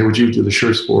 They said, "Hey, would you do the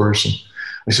shirts for us?" And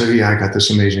I said, "Yeah, I got this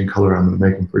amazing color. I'm going to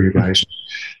make them for you guys."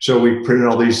 So we printed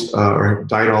all these, or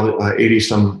dyed all the 80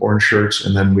 some orange shirts,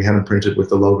 and then we had them printed with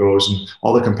the logos, and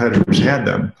all the competitors had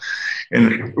them.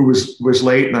 And it was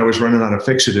late, and I was running out of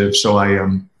fixative, so I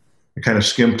kind of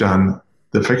skimped on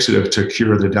the fixative to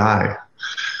cure the dye.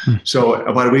 So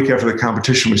about a week after the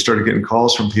competition, we started getting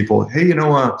calls from people. "Hey,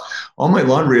 all my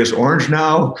laundry is orange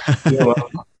now.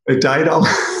 It dyed all."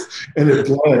 And it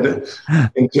bled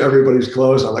into everybody's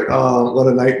clothes. I'm like, oh, what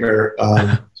a nightmare.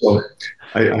 So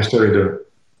I started to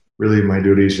relieve my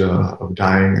duties of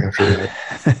dyeing after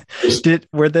that.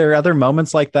 Were there other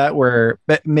moments like that where,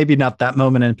 maybe not that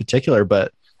moment in particular,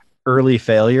 but early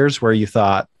failures where you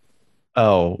thought,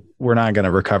 oh, we're not going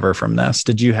to recover from this?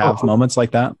 Did you have moments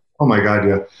like that? Oh my God,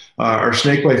 yeah. Our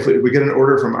snake bite fleece, we get an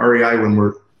order from REI when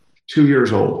we're 2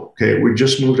 years old. Okay, we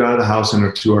just moved out of the house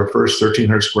into our first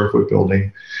 1,300 square foot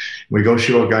building. We go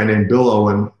show a guy named Bill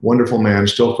Owen, wonderful man,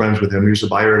 still friends with him. He was a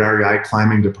buyer at REI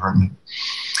climbing department.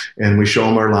 And we show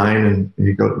him our line, and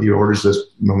he orders this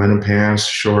Momentum pants,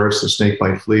 shorts, the snake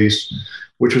bite fleece,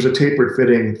 which was a tapered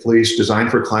fitting fleece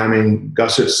designed for climbing,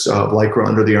 gussets of Lycra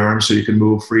under the arms so you can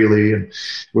move freely. And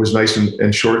it was nice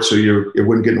and short so it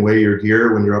wouldn't get in the way of your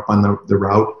gear when you're up on the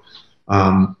route.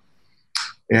 And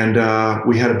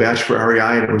we had a batch for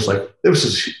REI, and it was like, this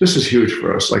is huge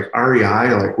for us. Like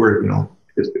REI, like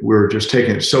we're just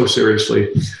taking it so seriously.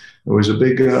 It was a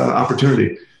big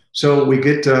opportunity. So we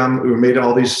made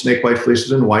all these snakebite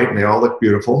fleeces in white, and they all look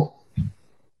beautiful.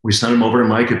 We sent them over to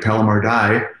Mike at Palomar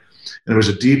Dye, and it was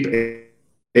a deep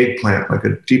eggplant, like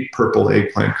a deep purple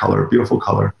eggplant color, beautiful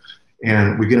color.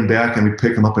 And we get them back, and we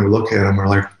pick them up, and we look at them. We're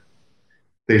like,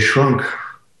 they shrunk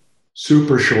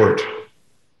super short,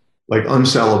 like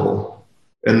unsellable.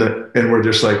 And we're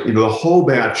just like, the whole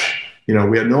batch,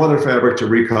 we had no other fabric to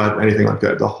recut, anything like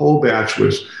that. The whole batch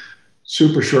was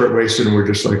super short-waisted, and we're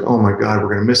just like, oh my God, we're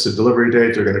going to miss the delivery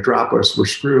date. They're going to drop us. We're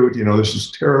screwed. This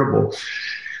is terrible.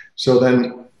 So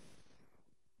then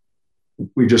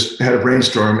we just had a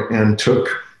brainstorm and took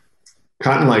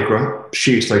cotton Lycra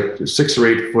sheets, like 6 or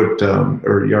 8 foot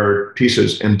or yard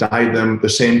pieces, and dyed them the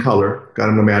same color, got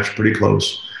them to match pretty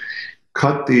close,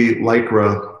 cut the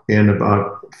Lycra in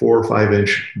about 4 or 5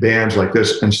 inch bands like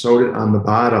this, and sewed it on the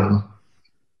bottom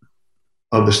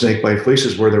of the snakebite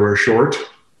fleeces where they were short.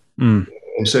 And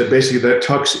said, basically, that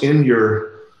tucks in your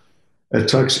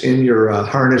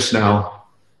harness now,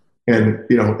 and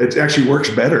it actually works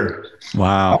better.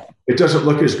 Wow. It doesn't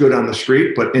look as good on the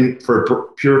street, but for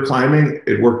pure climbing,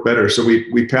 it worked better. So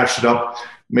we patched it up,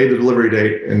 made the delivery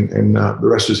date, and the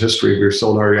rest is history. We were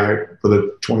sold REI for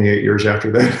the 28 years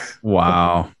after that.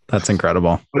 Wow, that's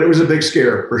incredible. But it was a big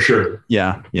scare for sure.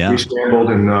 Yeah. We scrambled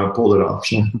and pulled it off.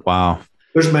 So. Wow.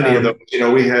 There's many of those.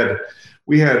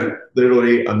 We had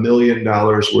literally $1 million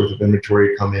worth of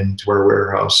inventory come into our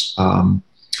warehouse,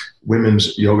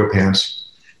 women's yoga pants.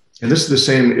 And this is the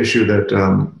same issue that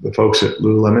the folks at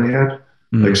Lululemon had,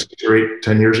 like 6 or 8,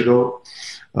 10 years ago.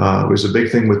 It was a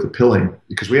big thing with the pilling,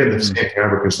 because we had the same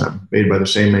fabric as them, made by the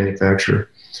same manufacturer.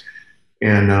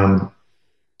 And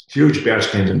huge batch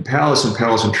came in, pallets and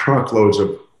truckloads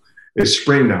of, it's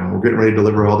spring now. We're getting ready to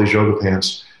deliver all these yoga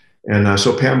pants. And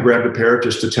so Pam grabbed a pair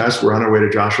just to test. We're on our way to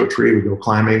Joshua Tree. We go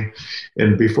climbing.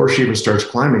 And before she even starts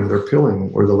climbing, they're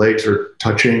pilling where the legs are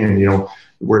touching and,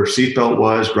 where seatbelt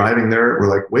was, driving there. We're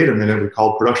like, wait a minute. We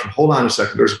called production. Hold on a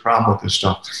second. There's a problem with this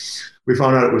stuff. We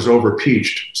found out it was over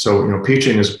peached. So,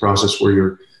 peaching is a process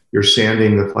where you're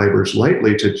sanding the fibers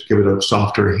lightly to give it a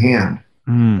softer hand.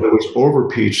 But it was over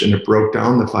peached, and it broke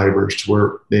down the fibers to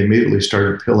where they immediately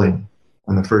started pilling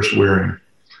on the first wearing.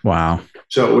 Wow.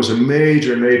 So it was a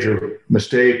major, major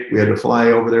mistake. We had to fly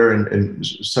over there and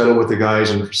settle with the guys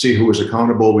and see who was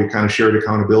accountable. We kind of shared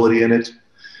accountability in it.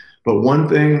 But one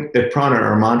thing at Prana,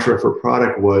 our mantra for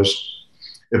product was,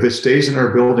 if it stays in our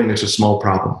building, it's a small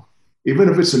problem. Even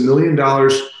if it's $1 million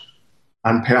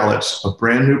on pallets of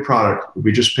brand new product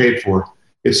we just paid for,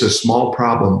 it's a small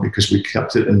problem because we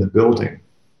kept it in the building.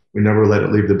 We never let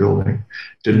it leave the building.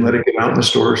 Didn't let it get out in the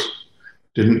stores.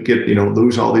 Didn't get,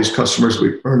 lose all these customers.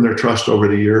 We earned their trust over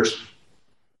the years.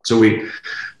 So I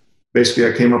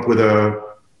came up with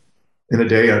in a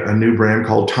day, a new brand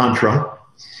called Tantra.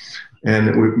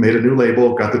 And we made a new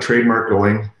label, got the trademark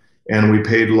going, and we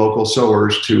paid local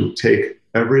sewers to take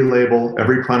every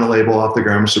Prana label off the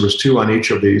garments. There was 2 on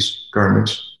each of these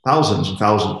garments, thousands and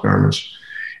thousands of garments,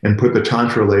 and put the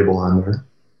Tantra label on there.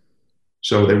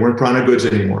 So they weren't Prana goods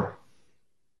anymore.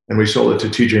 And we sold it to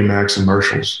TJ Maxx and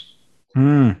Marshalls.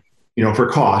 For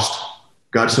cost,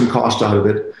 got some cost out of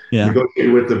it,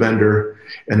 negotiated with the vendor,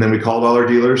 and then we called all our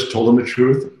dealers, told them the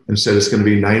truth, and said it's going to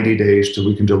be 90 days till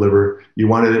we can deliver. You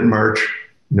wanted it in March,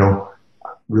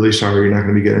 really sorry, you're not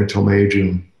going to be getting it until May,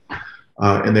 June.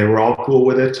 And they were all cool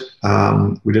with it.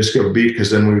 We just got beat because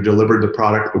then when we delivered the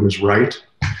product, it was right.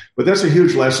 But that's a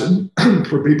huge lesson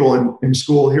for people in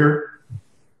school here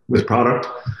with product.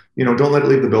 Don't let it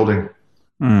leave the building.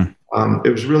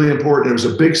 It was really important. It was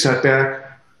a big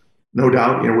setback, no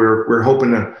doubt. We're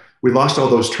hoping we lost all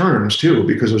those turns too,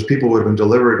 because those people would have been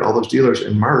delivered, all those dealers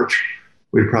in March.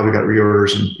 We probably got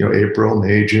reorders in April,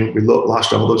 May, June. We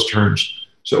lost all those turns.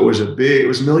 So it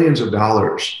was millions of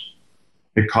dollars.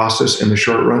 It cost us in the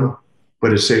short run,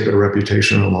 but it saved our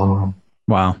reputation in the long run.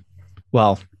 Wow.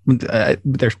 Well,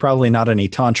 there's probably not any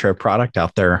Tantra product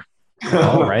out there.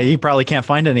 All right. You probably can't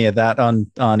find any of that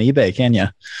on eBay, can you?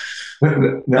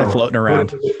 No, floating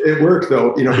around. It worked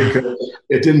though, because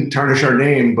it didn't tarnish our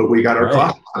name, but we got our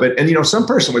cost of it. And some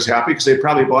person was happy because they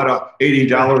probably bought a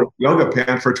 $80 yoga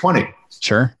pant for $20.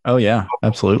 Sure. Oh yeah,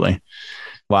 absolutely.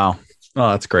 Wow. Oh,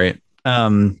 that's great.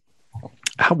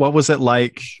 What was it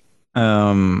like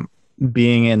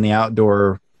being in the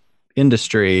outdoor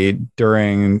industry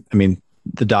during? I mean,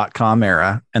 the .com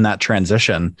era and that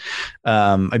transition,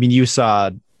 I mean, you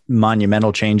saw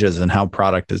monumental changes in how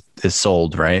product is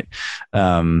sold, right?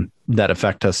 That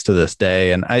affect us to this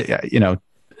day. And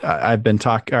I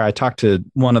talked to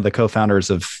one of the co-founders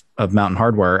of Mountain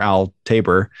Hardware, Al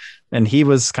Tabor, and he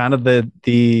was kind of the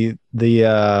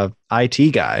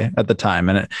IT guy at the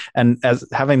time. And as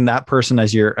having that person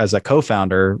as a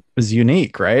co-founder was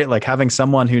unique, right? Like having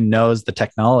someone who knows the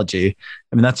technology.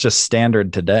 I mean, that's just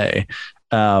standard today.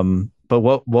 But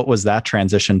what was that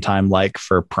transition time like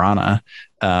for Prana,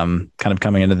 kind of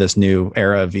coming into this new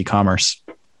era of e-commerce?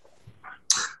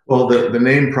 Well, the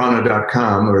name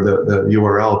prana.com, or the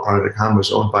URL prana.com,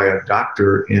 was owned by a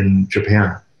doctor in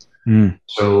Japan.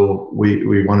 So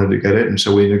we wanted to get it. And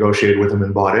so we negotiated with him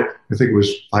and bought it. I think it was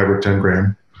 $5 or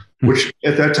 $10,000, which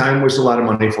at that time was a lot of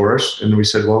money for us. And we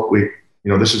said, well,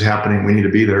 this is happening. We need to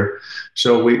be there.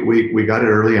 So we got it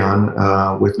early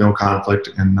on with no conflict,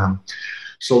 and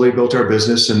slowly built our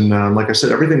business. And like I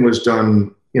said, everything was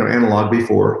done, analog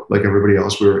before, like everybody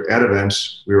else. We were at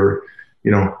events. We were,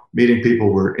 meeting people.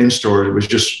 We were in stores. It was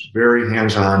just very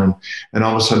hands-on. And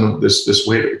all of a sudden, this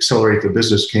way to accelerate the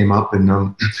business came up.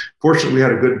 And fortunately, we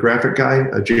had a good graphic guy,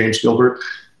 James Gilbert,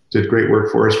 did great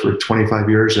work for us for 25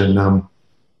 years. And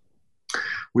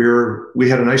we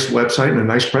had a nice website and a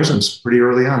nice presence pretty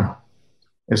early on,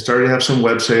 and started to have some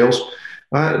web sales.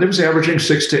 It was averaging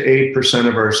 6 to 8%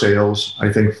 of our sales,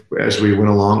 I think, as we went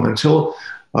along, until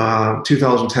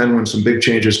 2010, when some big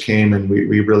changes came and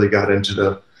we really got into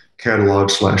the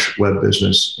catalog/web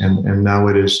business. And now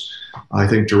it is, I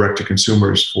think, direct to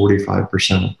consumer is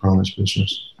 45% of Prana's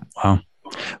business. Wow.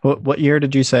 What year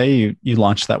did you say you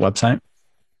launched that website?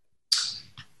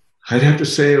 I'd have to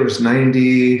say it was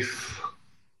 90.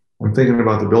 I'm thinking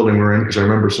about the building we're in because I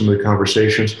remember some of the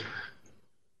conversations.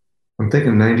 I'm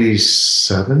thinking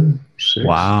 97. 6.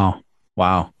 Wow.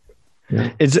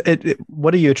 Yeah. What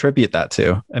do you attribute that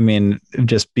to? I mean,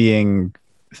 just being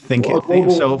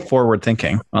so forward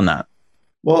thinking on that.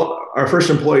 Well, our first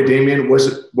employee, Damien,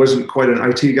 wasn't quite an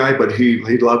IT guy, but he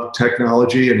loved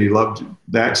technology and he loved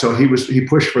that. So he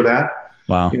pushed for that.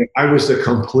 Wow. I was the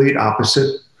complete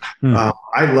opposite.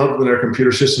 I loved when our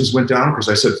computer systems went down because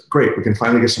I said, great, we can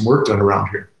finally get some work done around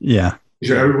here. Yeah.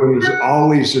 Everyone was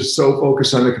always just so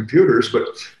focused on the computers, but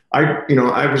I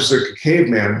was like a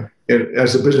caveman. And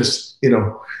as the business,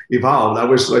 evolved, I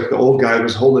was like the old guy that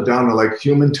was holding it down to like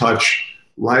human touch,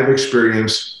 live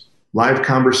experience, live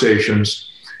conversations,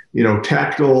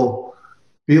 tactile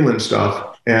feeling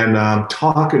stuff, and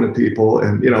talking to people,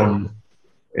 and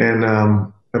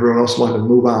everyone else wanted to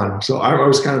move on. So I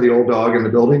was kind of the old dog in the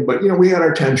building, but we had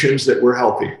our tensions that were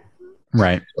healthy.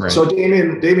 Right. So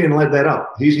Damien led that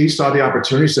up. He saw the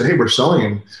opportunity, said, hey, we're selling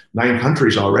in 9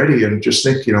 countries already, and just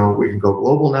think, we can go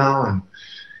global now.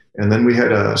 And then we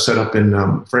had a set up in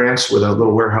France with a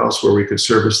little warehouse where we could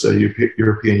service the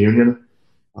European Union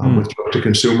with direct to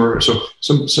consumer. So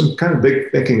some kind of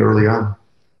big thinking early on.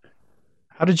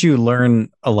 How did you learn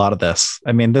a lot of this?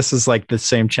 I mean, this is like the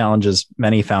same challenge as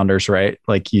many founders, right?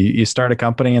 Like you start a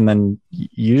company and then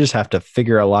you just have to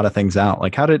figure a lot of things out.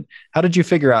 Like how did you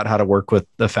figure out how to work with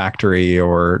the factory,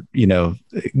 or,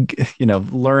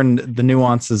 learn the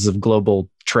nuances of global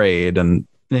trade and,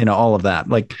 all of that?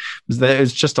 Like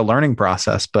it's just a learning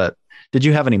process, but did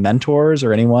you have any mentors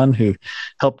or anyone who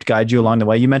helped guide you along the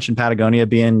way? You mentioned Patagonia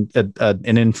being an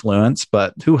influence,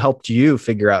 but who helped you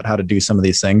figure out how to do some of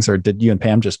these things? Or did you and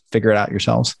Pam just figure it out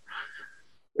yourselves?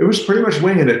 It was pretty much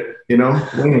winging it,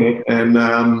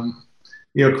 and,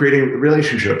 creating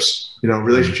relationships,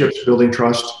 building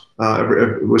trust.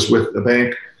 It was with a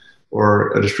bank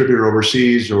or a distributor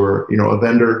overseas, or, a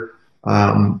vendor,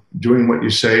 doing what you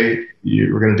say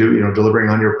you were going to do, delivering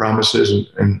on your promises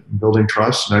and building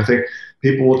trust. And I think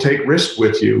people will take risk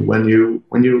with you when you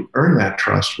earn that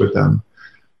trust with them.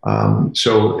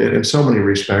 So in so many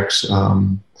respects,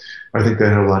 I think that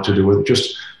had a lot to do with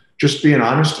just being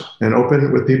honest and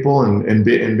open with people, and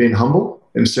being humble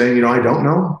and saying, I don't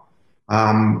know.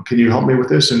 Can you help me with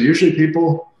this? And usually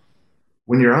people,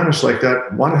 when you're honest like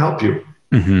that, want to help you.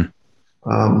 Mm-hmm.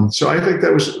 So I think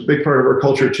that was a big part of our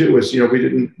culture too, is, we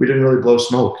didn't really blow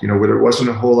smoke, where there wasn't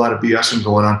a whole lot of BSing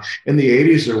going on. In the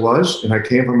 80s there was, and I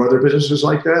came from other businesses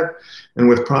like that. And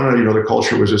with Prana, the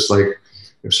culture was just like,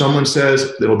 if someone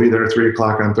says it'll be there at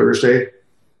 3:00 on Thursday,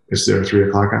 it's there at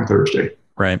 3:00 on Thursday.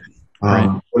 Right.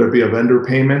 Whether it be a vendor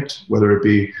payment, whether it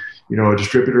be, a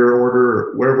distributor order,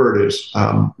 or wherever it is,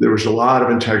 there was a lot of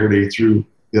integrity through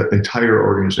the entire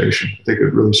organization. I think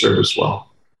it really served us well.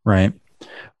 Right.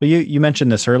 Well, you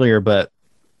mentioned this earlier, but,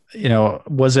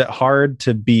 was it hard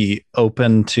to be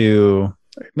open to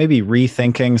maybe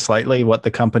rethinking slightly what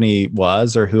the company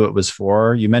was or who it was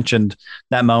for? You mentioned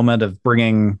that moment of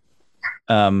bringing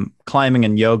climbing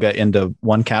and yoga into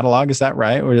one catalog. Is that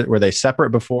right? Were they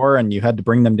separate before and you had to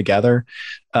bring them together?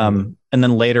 And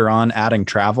then later on adding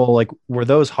travel, like were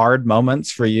those hard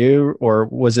moments for you, or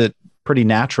was it pretty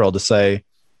natural to say,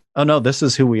 oh no, this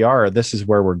is who we are. This is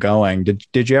where we're going.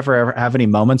 Did you ever have any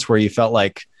moments where you felt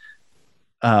like,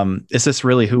 is this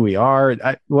really who we are?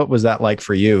 What was that like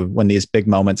for you when these big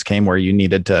moments came where you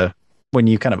needed to, when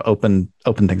you kind of open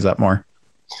things up more?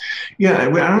 Yeah, I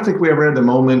don't think we ever had the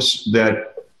moments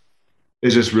that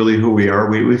is this really who we are.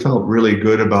 We felt really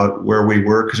good about where we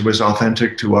were because it was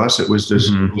authentic to us. It was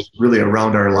just it was really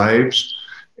around our lives,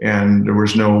 and there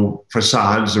was no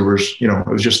facades. There was, it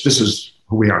was just, this is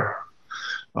who we are.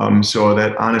 So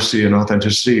that honesty and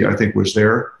authenticity, I think, was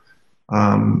there.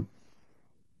 The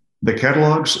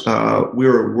catalogs, we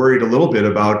were worried a little bit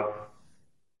about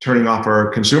turning off our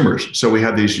consumers. So we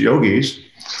had these yogis,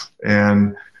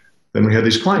 and then we had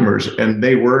these climbers, and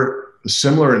they were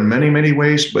similar in many, many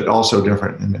ways, but also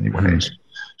different in many ways.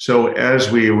 So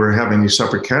as we were having these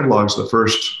separate catalogs, the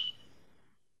first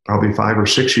probably 5 or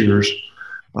 6 years,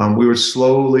 we would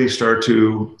slowly start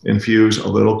to infuse a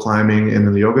little climbing into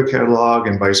the yoga catalog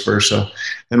and vice versa.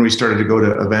 Then we started to go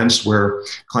to events where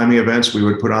climbing events, we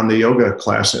would put on the yoga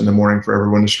class in the morning for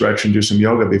everyone to stretch and do some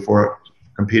yoga before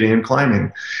competing in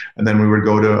climbing. And then we would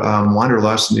go to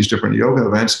Wanderlust and these different yoga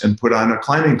events and put on a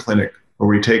climbing clinic where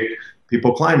we take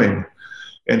people climbing.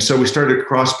 And so we started to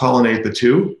cross-pollinate the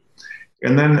two.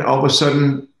 And then all of a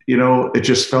sudden, it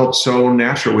just felt so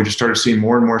natural. We just started seeing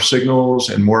more and more signals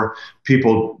and more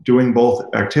people doing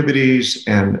both activities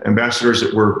and ambassadors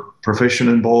that were proficient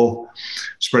in both,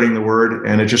 spreading the word.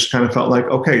 And it just kind of felt like,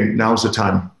 okay, now's the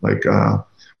time. Like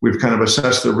we've kind of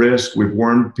assessed the risk. We've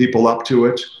warmed people up to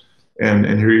it. And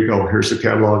here you go. Here's the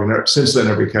catalog. And since then,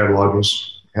 every catalog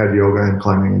has had yoga and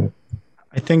climbing in it.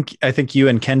 I think you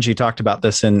and Kenji talked about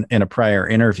this in a prior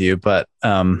interview, but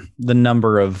the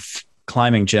number of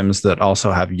climbing gyms that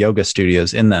also have yoga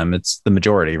studios in them, it's the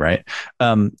majority, right?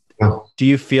 Do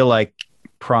you feel like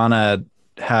Prana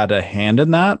had a hand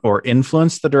in that or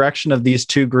influenced the direction of these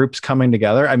two groups coming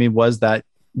together? I mean,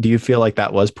 do you feel like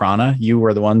that was Prana? You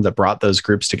were the one that brought those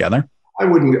groups together? I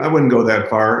wouldn't go that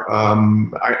far.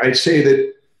 I'd say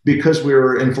that because we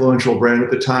were an influential brand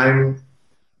at the time,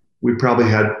 we probably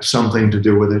had something to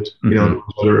do with it,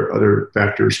 other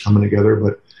factors coming together.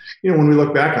 But, when we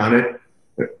look back on it,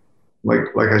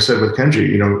 like I said with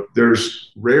Kenji,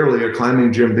 there's rarely a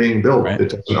climbing gym being built that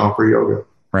doesn't offer yoga.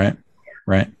 Right.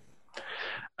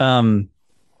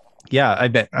 Yeah, I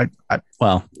bet.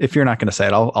 Well, if you're not going to say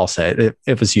it, I'll say it.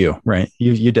 It was you, right?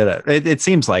 You did it. It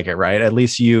seems like it, right? At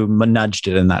least you nudged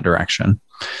it in that direction.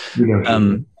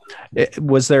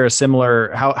 Was there a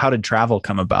similar? How did travel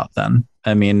come about then?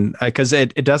 I mean, because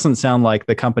it doesn't sound like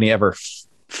the company ever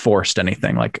forced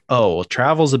anything. Like, oh,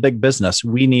 travel's a big business.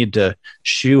 We need to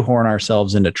shoehorn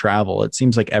ourselves into travel. It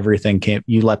seems like everything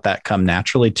you let that come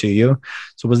naturally to you.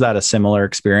 So was that a similar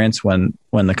experience when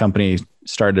the company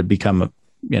started to become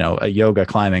a yoga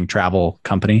climbing travel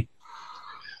company?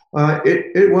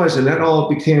 It was, and that all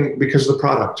became because of the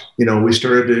product. We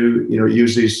started to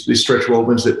use these stretch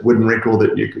wovens that wouldn't wrinkle,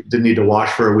 that you didn't need to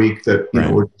wash for a week, that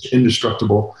were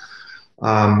indestructible.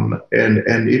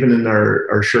 And even in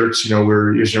our shirts, we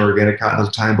were using organic cotton at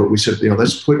the time, but we said,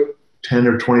 let's put 10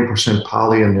 or 20%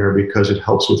 poly in there because it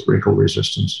helps with wrinkle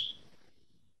resistance.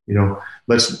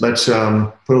 Let's put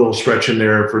a little stretch in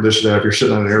there for this, that if you're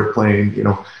sitting on an airplane,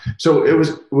 So it was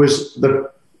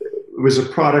a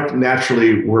product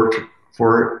naturally worked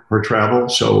for travel.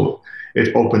 So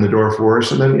it opened the door for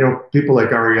us. And then, people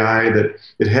like REI that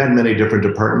it had many different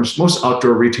departments. Most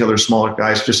outdoor retailers, smaller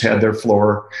guys, just had their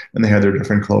floor and they had their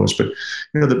different clothes. But,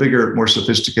 the bigger, more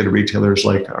sophisticated retailers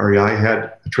like REI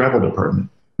had a travel department.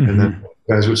 Mm-hmm. And then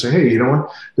guys would say, hey, you know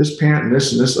what, this pant and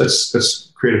this,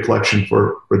 let's create a collection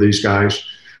for these guys.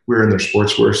 We're in their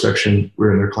sportswear section.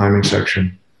 We're in their climbing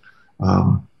section.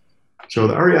 So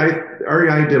the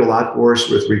REI did a lot for us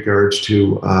with regards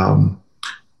to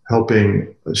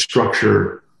helping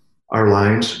structure our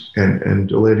lines and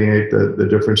delineate the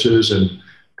differences and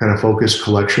kind of focus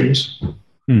collections.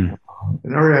 And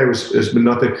REI has been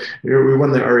nothing. We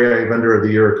won the REI Vendor of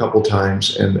the Year a couple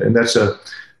times, and it's a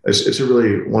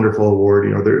really wonderful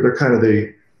award. They're kind of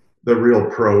the real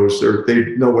pros.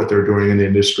 They know what they're doing in the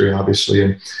industry, obviously.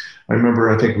 And I remember,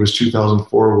 I think it was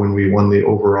 2004 when we won the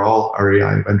overall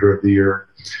REI Vendor of the Year.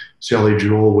 Sally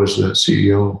Jewell was the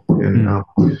CEO, and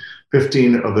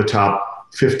 15 of the top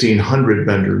 1,500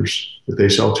 vendors that they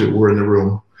sell to were in the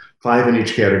room, 5 in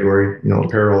each category,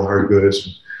 apparel, hard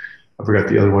goods. I forgot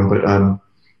the other one, but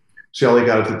Sally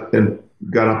got up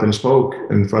and spoke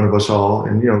in front of us all,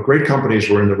 and great companies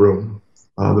were in the room.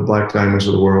 The Black Diamonds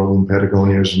of the world and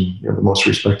Patagonias and the most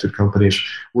respected companies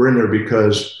were in there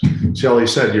because Sally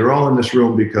said, "You're all in this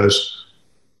room because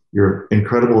you're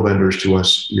incredible vendors to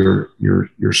us. Your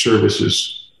service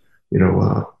is,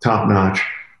 top notch.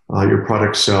 Your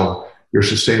products sell. Your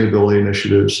sustainability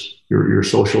initiatives, your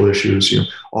social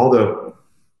issues, all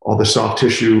the soft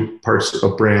tissue parts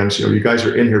of brands. You guys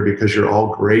are in here because you're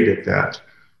all great at that."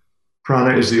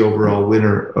 Prana is the overall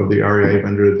winner of the REI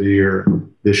Vendor of the Year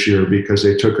this year because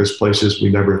they took us places we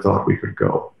never thought we could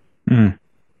go. And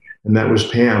that was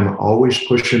Pam always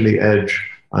pushing the edge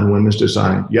on women's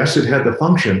design. Yes, it had the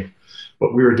function,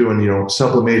 but we were doing,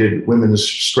 sublimated women's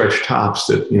stretch tops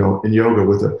that, in yoga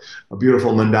with a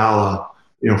beautiful mandala,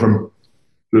 from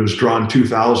it was drawn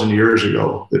 2,000 years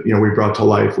ago that, we brought to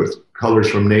life with colors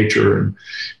from nature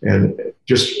and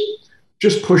just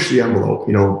push the envelope,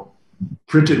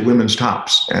 printed women's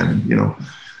tops. And,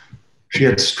 she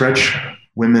had stretch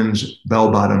women's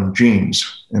bell-bottom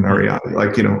jeans in REI.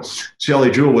 Like,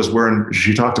 Sally Jewell was wearing,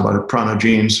 she talked about it, Prana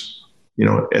jeans,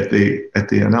 at the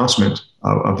announcement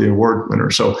of the award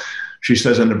winner. So she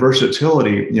says, in the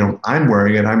versatility, I'm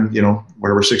wearing it. I'm,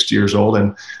 whatever, 60 years old,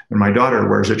 and my daughter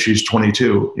wears it. She's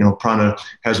 22. Prana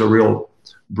has a real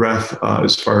breadth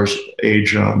as far as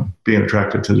age, being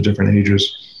attracted to the different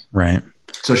ages. Right.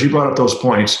 So she brought up those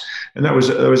points, and that was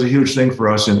a huge thing for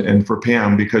us and for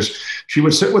Pam, because she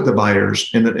would sit with the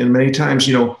buyers, and many times,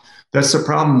 that's the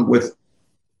problem with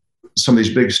some of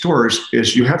these big stores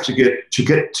is you have to get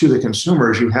to the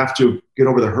consumers, you have to get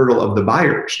over the hurdle of the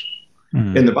buyers.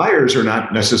 And the buyers are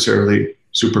not necessarily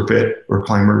super fit or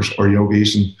climbers or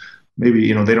yogis, and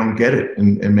maybe, they don't get it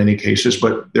in many cases,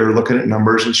 but they're looking at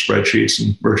numbers and spreadsheets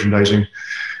and merchandising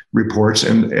reports,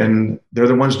 and they're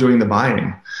the ones doing the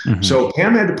buying. So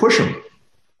Pam had to push them.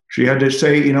 She had to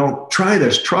say, try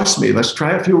this, trust me, let's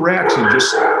try a few racks and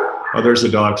just, oh, there's the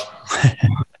dogs.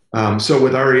 So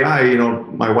with REI,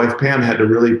 my wife Pam had to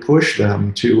really push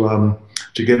them to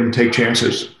get them to take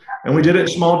chances. And we did it in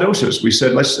small doses. We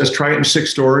said, let's try it in 6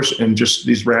 stores and just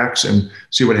these racks and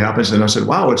see what happens. And I said,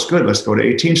 wow, it's good. Let's go to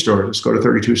 18 stores. Let's go to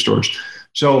 32 stores.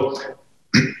 So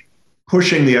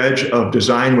pushing the edge of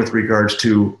design with regards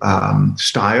to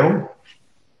style,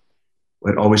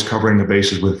 but always covering the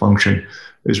bases with function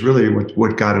is really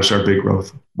what got us our big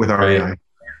growth with REI. Right.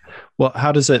 Well,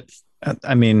 how does it,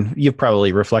 I mean, you've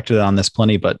probably reflected on this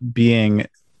plenty, but being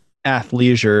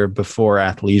athleisure before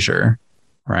athleisure,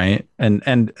 right? And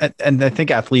I think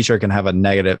athleisure can have a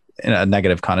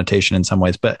negative connotation in some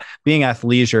ways, but being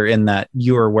athleisure in that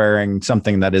you are wearing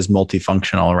something that is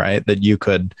multifunctional, right? That you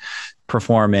could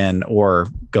perform in or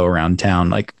go around town.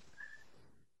 Like,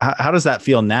 how does that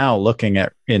feel now, looking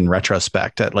at in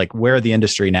retrospect at like where the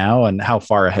industry now and how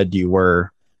far ahead you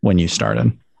were when you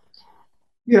started?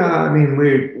 Yeah, I mean,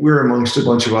 we're amongst a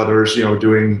bunch of others,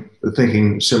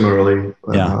 thinking similarly.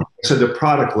 Yeah. I said the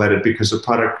product led it because the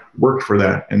product worked for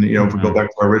that. And, if we go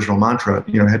back to our original mantra,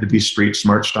 it had to be street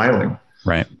smart styling.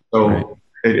 Right. So right.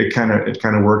 It kind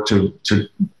of worked to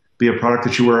be a product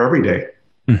that you wear every day.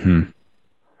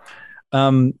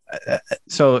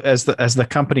 So as the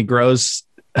company grows,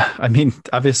 I mean,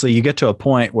 obviously you get to a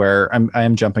point where I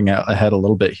am jumping ahead a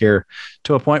little bit here,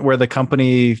 to a point where the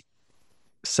company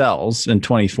sells in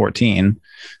 2014.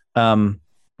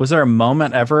 Was there a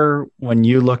moment ever when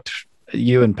you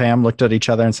and Pam looked at each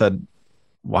other and said,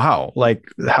 wow, like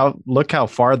look how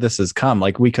far this has come.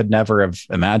 Like we could never have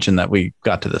imagined that we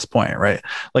got to this point, right?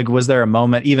 Like, was there a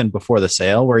moment even before the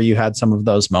sale where you had some of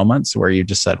those moments where you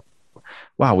just said,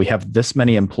 wow, we have this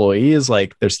many employees,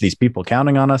 like there's these people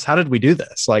counting on us. How did we do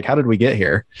this? Like, how did we get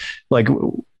here? Like,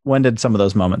 when did some of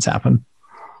those moments happen?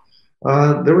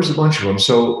 There was a bunch of them.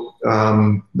 So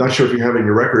not sure if you have in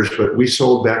your records, but we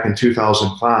sold back in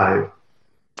 2005.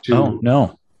 Oh,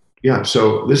 no. Yeah.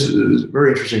 So this is a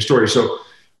very interesting story. So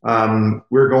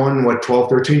we're going, 12,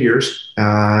 13 years,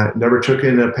 never took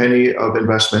in a penny of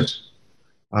investment.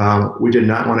 We did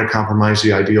not want to compromise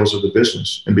the ideals of the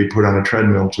business and be put on a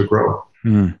treadmill to grow.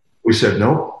 We said,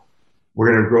 no,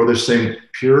 we're going to grow this thing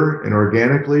pure and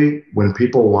organically when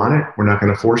people want it. We're not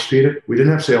going to force feed it. We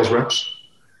didn't have sales reps.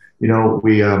 It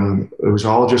was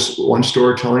all just one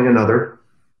store telling another.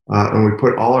 And we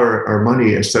put all our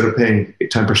money, instead of paying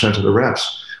 10% of the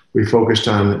reps, we focused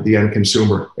on the end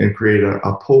consumer and created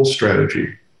a pull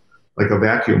strategy, like a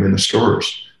vacuum in the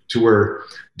stores, to where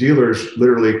dealers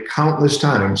literally countless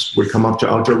times would come up to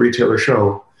Outdoor Retailer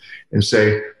Show and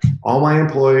say, all my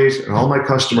employees and all my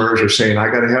customers are saying, I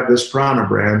got to have this Prana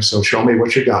brand, so show me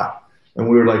what you got. And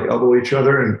we would like elbow each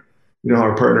other and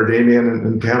our partner Damien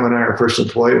and Pam and I, our first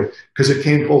employee, because it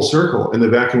came full circle and the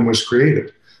vacuum was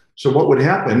created. So what would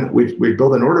happen, we'd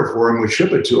build an order for them, we'd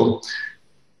ship it to them.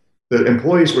 The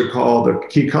employees would call the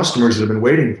key customers that have been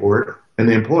waiting for it, and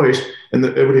the employees, and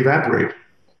it would evaporate.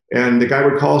 And the guy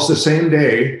would call us the same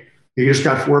day. He just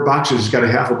got 4 boxes. He's got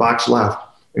a half a box left,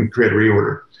 and create a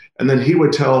reorder. And then he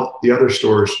would tell the other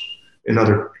stores in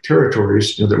other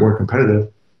territories that weren't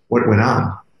competitive what went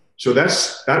on. So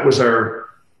that was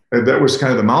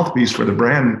kind of the mouthpiece for the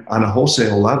brand on a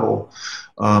wholesale level.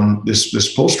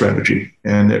 This pull strategy,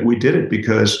 and we did it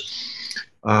because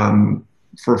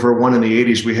for one in the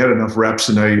 80s we had enough reps,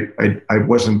 and I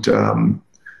wasn't.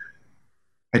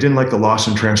 I didn't like the loss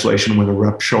in translation with a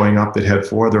rep showing up that had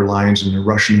 4 other lines and they're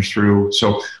rushing through.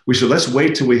 So we said, let's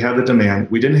wait till we have the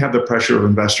demand. We didn't have the pressure of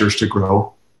investors to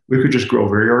grow. We could just grow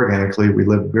very organically. We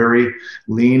lived very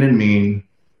lean and mean.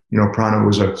 Prana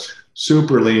was a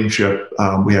super lean ship.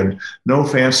 We had no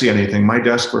fancy anything. My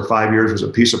desk for 5 years was a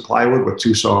piece of plywood with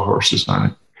 2 sawhorses on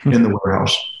it in the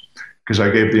warehouse, because I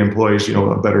gave the employees,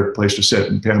 a better place to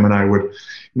sit. And Pam and I would,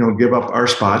 give up our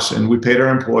spots, and we paid our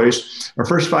employees. Our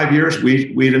first 5 years,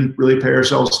 we didn't really pay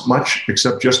ourselves much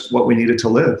except just what we needed to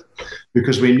live,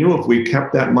 because we knew if we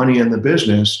kept that money in the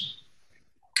business,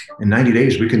 in 90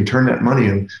 days, we can turn that money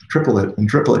and triple it.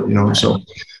 Right.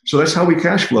 So that's how we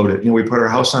cash flowed it. We put our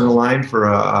house on the line for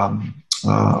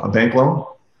a bank loan.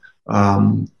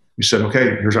 We said,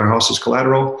 okay, here's our house as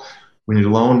collateral. We need a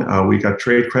loan. We got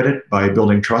trade credit by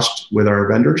building trust with our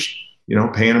vendors,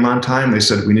 paying them on time. They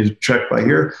said, we need a check by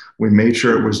here. We made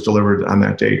sure it was delivered on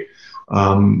that date.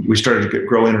 We started to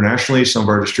grow internationally. Some of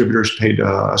our distributors paid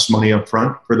us money up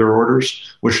front for their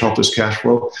orders, which helped us cash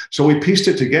flow. So we pieced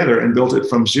it together and built it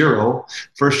from zero.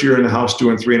 First year in the house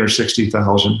doing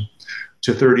 360,000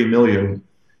 to 30 million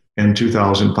in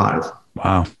 2005.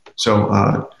 Wow.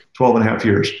 So 12 and a half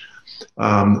years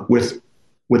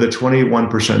with a 21%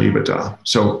 EBITDA.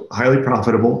 So highly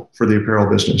profitable for the apparel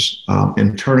business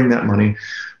and turning that money.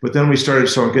 But then we started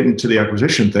getting to the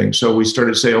acquisition thing. So we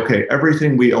started to say, okay,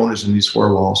 everything we own is in these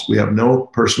 4 walls. We have no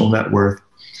personal net worth.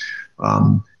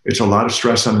 It's a lot of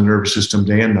stress on the nervous system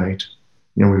day and night.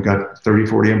 We've got 30,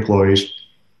 40 employees.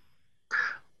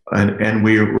 And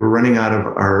we're running out of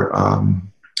our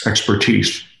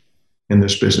expertise in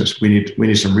this business. We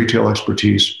need some retail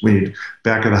expertise. We need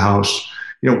back of the house.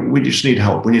 We just need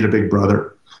help. We need a big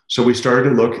brother. So we started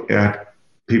to look at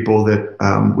people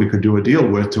that we could do a deal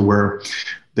with, to where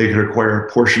they could acquire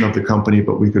a portion of the company,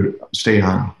 but we could stay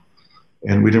on.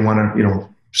 And we didn't want to,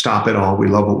 stop it all. We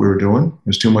love what we were doing. It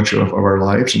was too much of our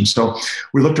lives. And so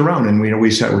we looked around, and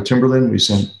we sat with Timberland, we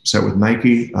sat with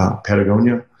Nike,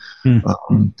 Patagonia, 3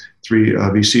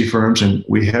 VC firms, and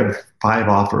we had 5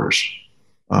 offers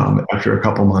after a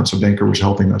couple months. A banker was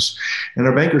helping us. And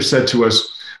our banker said to us,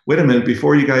 wait a minute,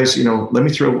 before you guys, let me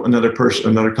throw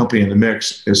another company in the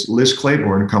mix. Is Liz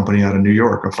Claiborne Company out of New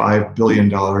York, a $5 billion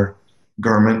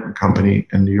garment company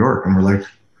in New York. And we're like,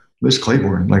 Liz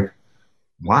Claiborne, like,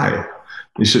 why?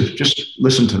 He said, just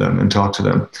listen to them and talk to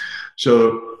them.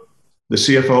 So the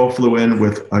CFO flew in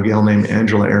with a gal named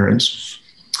Angela Ahrens,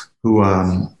 who,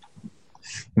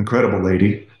 incredible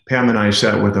lady. Pam and I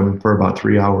sat with them for about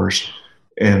 3 hours,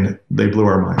 and they blew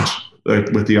our minds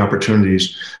with the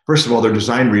opportunities. First of all, their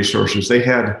design resources. They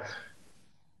had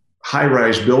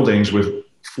high-rise buildings with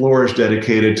floors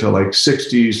dedicated to like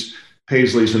 60s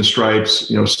paisleys and stripes,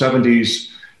 70s.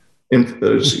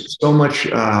 There's so much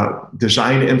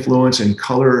design influence and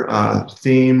color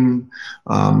theme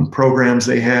programs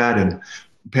they had. And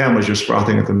Pam was just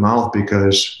frothing at the mouth,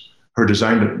 because her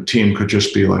design team could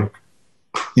just be like,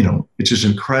 it's just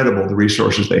incredible, the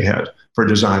resources they had for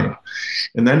design.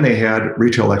 And then they had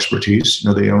retail expertise.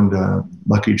 They owned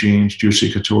Lucky Jeans,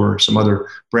 Juicy Couture, some other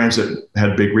brands that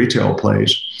had big retail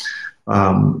plays.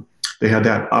 They had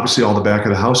that, obviously all the back of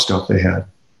the house stuff they had.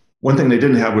 One thing they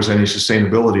didn't have was any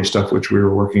sustainability stuff, which we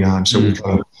were working on. So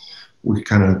we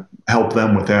kind of helped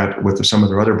them with that, with some of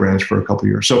their other brands for a couple of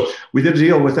years. So we did a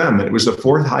deal with them. It was the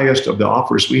 4th highest of the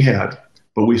offers we had,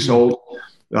 but we sold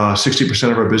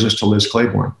 60% of our business to Liz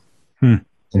Claiborne.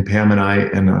 And Pam and I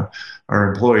and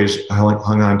our employees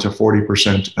hung on to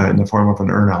 40% in the form of an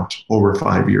earnout over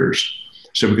 5 years.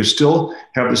 So we could still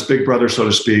have this big brother, so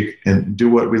to speak, and do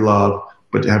what we love,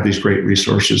 but to have these great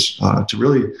resources to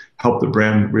really help the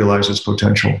brand realize its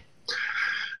potential.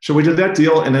 So we did that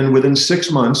deal. And then within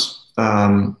 6 months,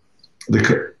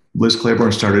 Liz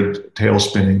Claiborne started tail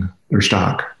spinning their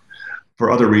stock. For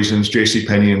other reasons,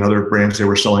 JCPenney and other brands they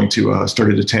were selling to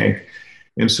started to tank.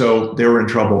 And so they were in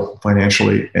trouble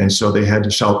financially. And so they had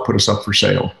to put us up for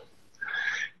sale.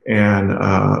 And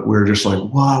we were just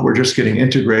like, wow, we're just getting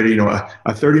integrated. A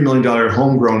 $30 million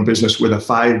homegrown business with a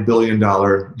 $5 billion,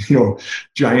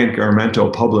 giant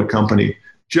Garmento public company,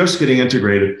 just getting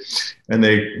integrated. And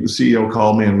the CEO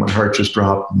called me and my heart just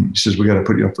dropped. And he says, we got to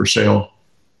put you up for sale.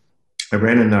 I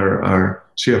ran in our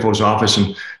CFO's office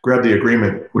and grabbed the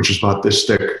agreement, which is about this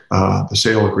thick, the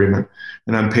sale agreement.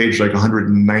 And on page like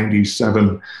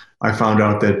 197, I found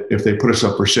out that if they put us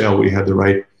up for sale, we had the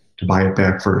right to buy it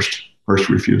back first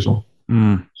refusal.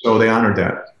 So they honored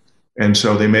that. And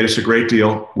so they made us a great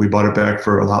deal. We bought it back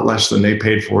for a lot less than they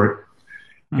paid for it.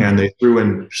 And they threw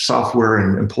in software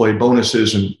and employee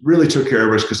bonuses and really took care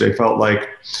of us because they felt like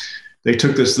they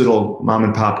took this little mom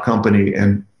and pop company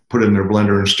and put it in their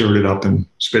blender and stirred it up and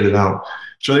spit it out.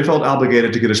 So they felt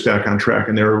obligated to get us back on track.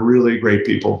 And they were really great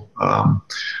people.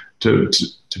 To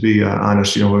be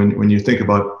honest, when you think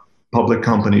about public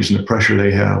companies and the pressure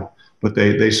they have, but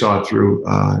they saw it through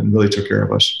and really took care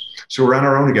of us. So we're on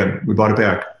our own again. We bought it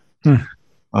back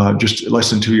just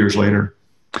less than 2 years later.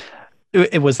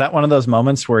 It was that one of those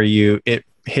moments where it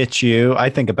hit you. I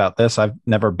think about this. I've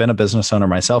never been a business owner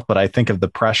myself, but I think of the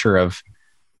pressure of,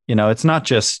 it's not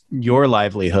just your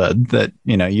livelihood that,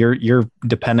 you're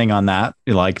depending on that,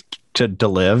 like to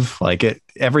live, like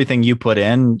everything you put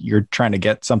in, you're trying to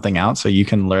get something out so you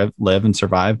can live and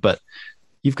survive. But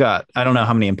you've got, I don't know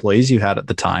how many employees you had at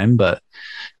the time, but,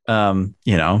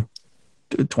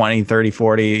 20, 30,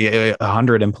 40,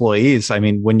 100 employees. I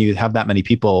mean, when you have that many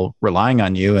people relying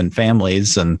on you and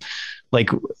families, and like,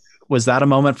 was that a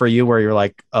moment for you where you're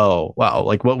like, oh, wow,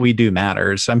 like what we do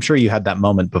matters? I'm sure you had that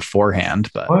moment beforehand,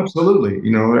 but. Oh, absolutely.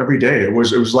 Every day it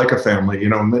was like a family,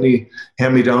 many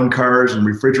hand-me-down cars and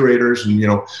refrigerators and,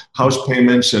 house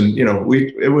payments. And,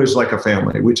 it was like a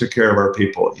family. We took care of our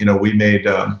people. We made,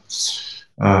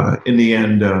 in the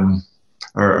end,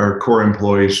 our core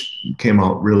employees came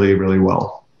out really, really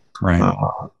well, right?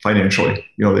 Financially.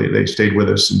 They stayed with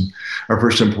us, and our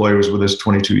first employee was with us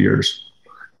 22 years.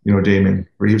 Damien,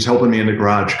 where he was helping me in the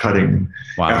garage cutting.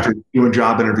 Wow. After doing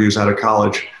job interviews out of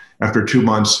college, after 2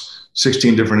 months,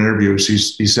 16 different interviews,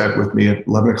 he sat with me at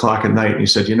 11 o'clock at night and he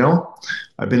said,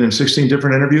 I've been in 16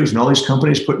 different interviews and all these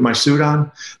companies putting my suit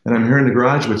on, and I'm here in the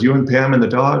garage with you and Pam and the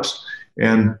dogs,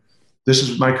 and this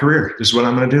is my career. This is what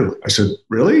I'm going to do. I said,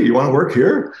 really? You want to work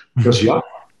here? He goes, yeah,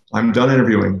 I'm done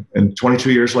interviewing. And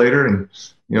 22 years later, and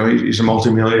he's a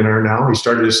multimillionaire now. He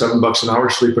started at $7 an hour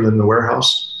sleeping in the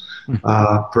warehouse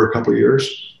for a couple of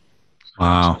years.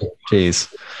 Wow.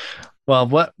 Jeez. Well,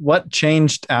 what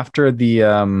changed after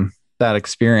the that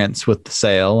experience with the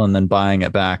sale and then buying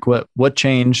it back? What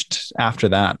changed after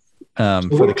that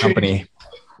for the company?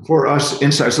 For us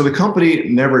inside. So the company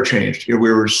never changed. We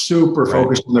were super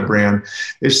focused on the brand,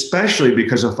 especially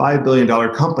because a $5 billion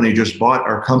company just bought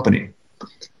our company.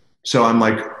 So I'm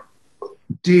like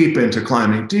deep into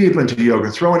climbing, deep into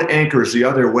yoga, throwing anchors the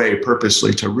other way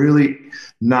purposely to really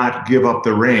not give up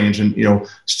the range and,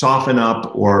 soften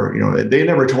up, or, they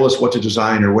never told us what to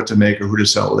design or what to make or who to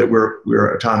sell.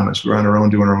 We're autonomous. We're on our own,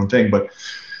 doing our own thing. But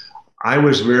I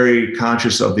was very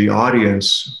conscious of the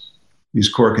audience, these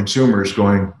core consumers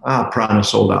going, Prana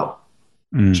sold out.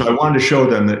 So I wanted to show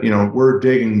them that, we're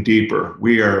digging deeper.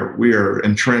 We are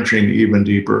entrenching even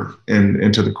deeper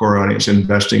into the core audience,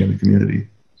 investing in the community.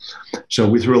 So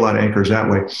we threw a lot of anchors that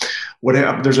way. What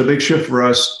happened? There's a big shift for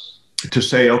us to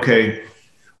say, okay,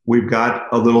 we've got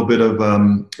a little bit of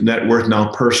net worth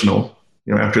now, personal,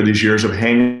 after these years of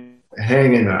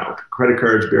hanging out, credit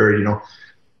cards buried,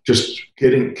 just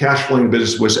getting cash flowing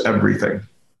business was everything.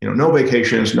 No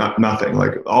vacations, nothing.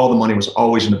 Like all the money was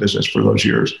always in the business for those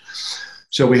years.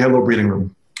 So we had a little breathing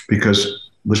room because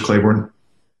Liz Claiborne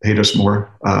paid us more,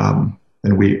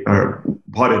 and we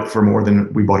bought it for more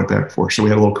than we bought it back for. So we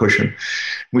had a little cushion.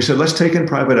 We said, let's take in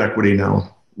private equity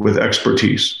now with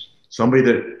expertise, somebody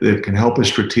that can help us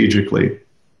strategically.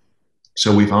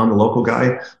 So we found a local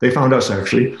guy. They found us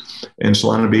actually in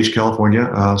Solana Beach,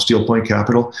 California, Steel Point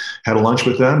Capital, had a lunch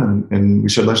with them, and we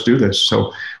said, let's do this.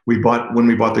 So when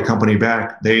we bought the company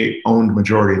back, they owned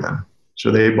majority of them.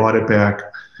 So they bought it back.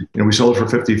 We sold it for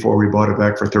 54. We bought it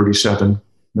back for 37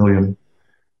 million.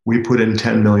 We put in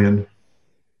 10 million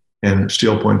and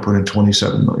Steel Point put in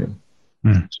 27 million.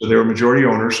 So they were majority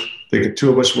owners.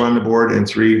 Two of us were on the board and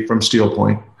 3 from Steel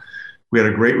Point. We had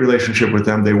a great relationship with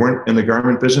them. They weren't in the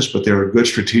garment business, but they were good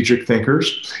strategic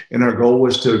thinkers. And our goal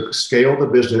was to scale the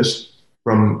business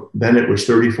from then it was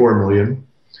 34 million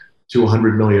to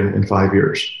 100 million in 5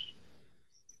 years.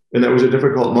 And that was a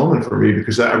difficult moment for me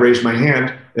because I raised my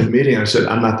hand in the meeting. I said,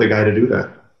 I'm not the guy to do that.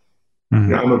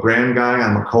 I'm a brand guy.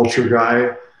 I'm a culture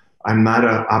guy. I'm not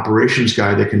an operations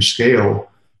guy that can scale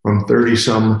from 30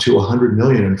 some to 100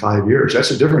 million in 5 years.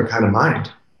 That's a different kind of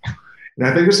mind. And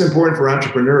I think it's important for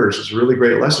entrepreneurs. It's a really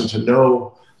great lesson to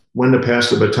know when to pass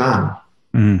the baton.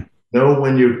 Mm-hmm. Know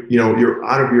when you're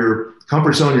out of your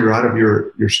comfort zone, you're out of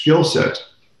your skill set,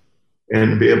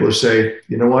 and be able to say,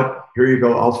 you know what, here you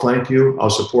go. I'll flank you. I'll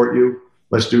support you.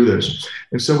 Let's do this.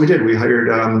 And so we did. We hired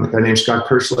a guy named Scott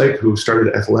Kerslake, who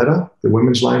started Athleta, the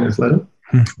women's line Athleta,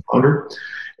 founder.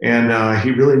 And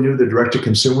he really knew the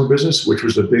direct-to-consumer business, which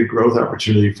was a big growth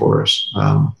opportunity for us.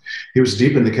 He was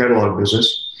deep in the catalog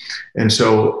business. And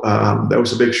so that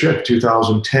was a big shift.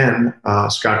 2010,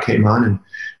 Scott came on and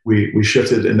we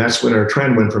shifted. And that's when our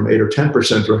trend went from 8 or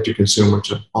 10% direct-to-consumer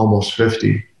to almost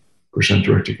 50%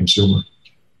 direct-to-consumer.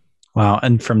 Wow.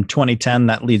 And from 2010,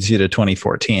 that leads you to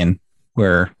 2014,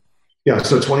 where... Yeah,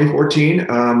 so 2014,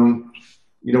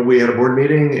 we had a board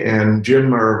meeting, and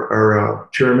Jim, our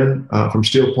chairman from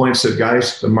Steel Point, said,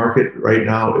 guys, the market right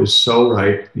now is so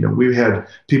right. We've had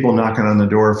people knocking on the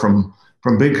door from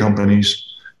big companies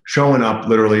showing up,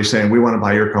 literally saying, we want to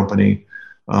buy your company.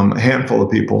 A handful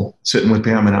of people sitting with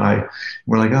Pam and I.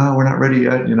 We're like, oh, we're not ready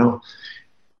yet.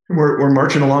 We're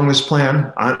marching along this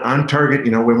plan on target.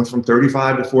 We went from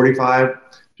 35 to 45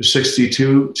 to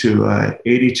 62 to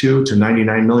 82 to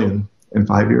 99 million in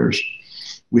 5 years.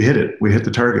 We hit it. We hit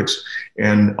the targets,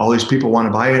 and all these people want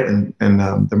to buy it, and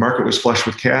the market was flush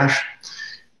with cash.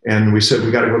 And we said,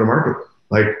 we got to go to market.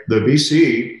 Like the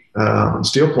VC,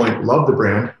 Steel Point loved the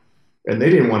brand, and they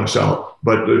didn't want to sell it.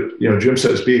 But Jim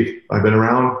says, Beef, I've been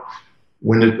around.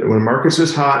 When the market's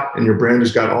is hot and your brand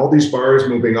has got all these bars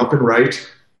moving up and right,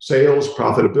 sales,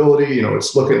 profitability,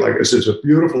 it's looking like it's a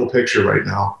beautiful picture right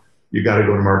now. You got to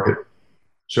go to market.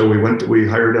 So we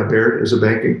hired Baird as a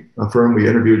banking firm. We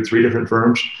interviewed 3 different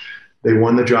firms. They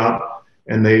won the job,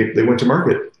 and they went to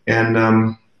market.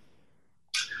 And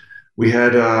we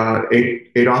had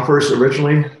 8 offers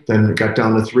originally, then it got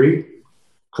down to 3.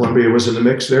 Columbia was in the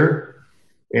mix there.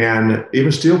 And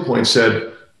even Steel Point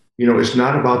said, it's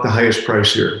not about the highest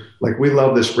price here. Like, we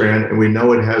love this brand and we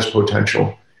know it has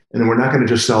potential, and we're not going to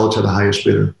just sell it to the highest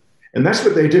bidder. And that's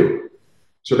what they do.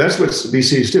 So that's what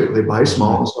VCs do. They buy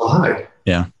small and sell high.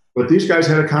 Yeah. But these guys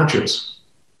had a conscience,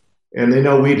 and they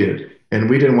know we did. And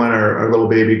we didn't want our little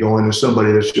baby going to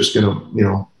somebody that's just going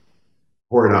to,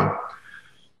 pour it out.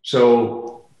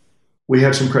 So we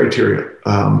had some criteria.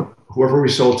 Whoever we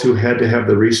sold to had to have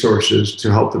the resources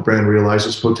to help the brand realize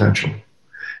its potential.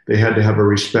 They had to have a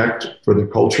respect for the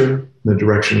culture and the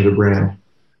direction of the brand,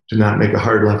 to not make a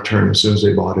hard left turn as soon as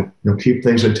they bought it. Keep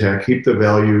things intact, keep the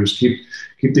values, keep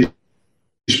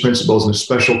these principles and a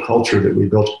special culture that we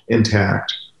built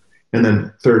intact. And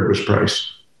then third was price.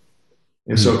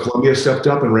 And so Columbia stepped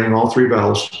up and rang all 3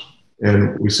 bells.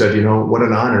 And we said, what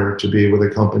an honor to be with a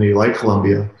company like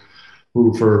Columbia,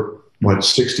 who for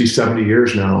 60, 70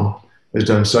 years now has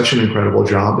done such an incredible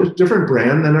job. It's a different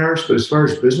brand than ours, but as far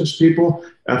as business people,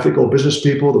 ethical business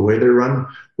people, the way they run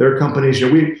their companies,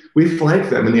 we flanked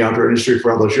them in the outdoor industry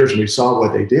for all those years, and we saw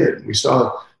what they did. We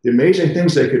saw the amazing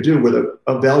things they could do with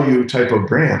a value type of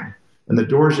brand, and the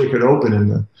doors they could open, and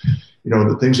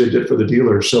the things they did for the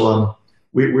dealers. So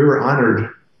we were honored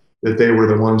that they were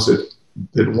the ones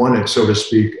that won it, so to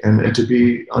speak, and to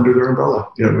be under their umbrella.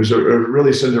 It was a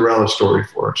really Cinderella story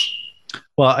for us.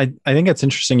 Well, I think it's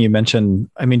interesting you mentioned,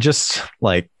 just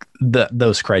like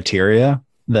those criteria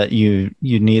that you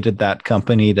needed that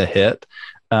company to hit.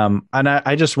 And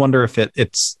I just wonder if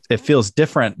it feels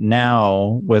different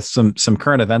now with some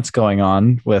current events going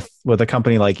on with a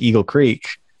company like Eagle Creek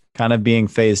kind of being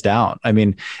phased out.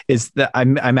 Is that, I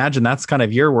imagine that's kind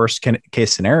of your worst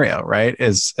case scenario, right?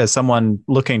 As someone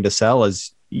looking to sell,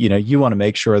 is, you want to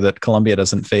make sure that Columbia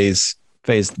doesn't phase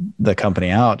the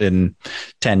company out in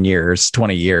 10 years,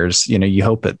 20 years. You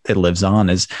hope it lives on.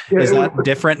 Is that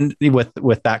different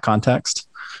with that context?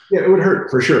 Yeah, it would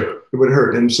hurt for sure. It would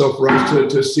hurt. And so for us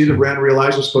to see the brand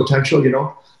realize its potential,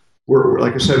 we're,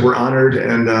 like I said, we're honored,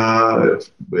 and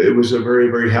it was a very,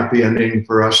 very happy ending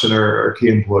for us and our key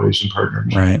employees and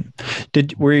partners. Right.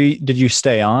 Did you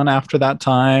stay on after that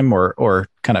time, or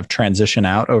kind of transition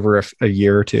out over a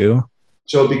year or 2?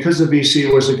 So because the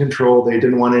VC was in control, they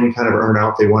didn't want any kind of earn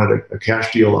out. They wanted a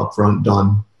cash deal up front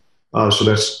done. So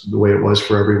that's the way it was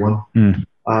for everyone.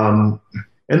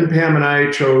 And Pam and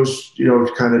I chose,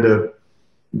 kind of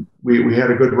we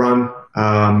had a good run.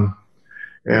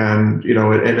 And,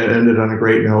 it ended on a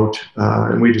great note.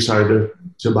 And we decided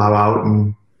to bow out.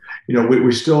 And,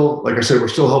 we still, like I said, we're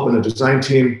still helping the design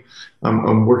team.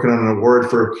 I'm working on an award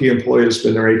for a key employee that's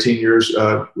been there 18 years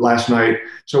last night.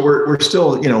 So we're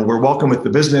still, we're welcome with the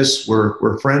business.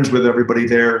 We're friends with everybody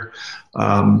there.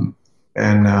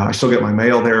 and I still get my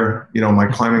mail there. My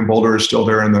climbing boulder is still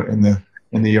there in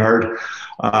the yard.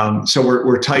 So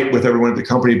we're tight with everyone at the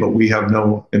company, but we have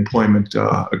no employment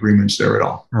agreements there at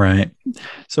all. Right.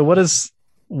 So what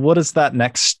does that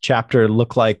next chapter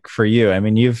look like for you? I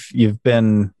mean, you've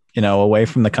been, away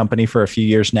from the company for a few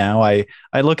years now. I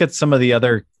look at some of the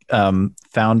other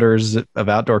founders of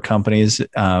outdoor companies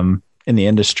in the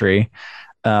industry.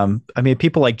 I mean,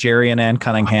 people like Jerry and Ann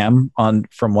Cunningham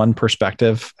from one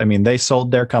perspective. I mean, they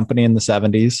sold their company in the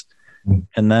 70s,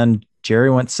 and then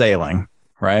Jerry went sailing.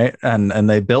 Right. And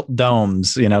they built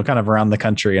domes, kind of around the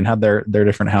country and had their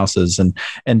different houses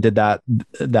and did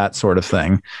that sort of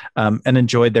thing, and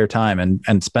enjoyed their time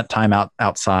and spent time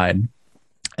outside.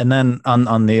 And then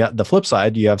on the flip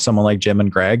side, you have someone like Jim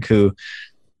and Greg, who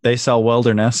they sell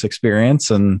wilderness experience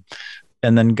and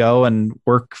then go and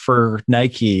work for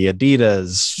Nike,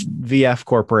 Adidas, VF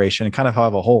Corporation, and kind of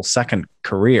have a whole second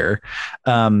career.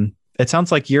 It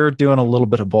sounds like you're doing a little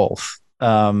bit of both.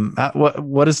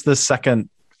 What is the second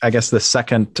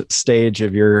stage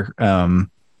of your,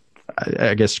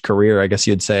 career,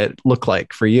 you'd say it look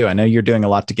like for you? I know you're doing a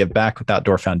lot to give back with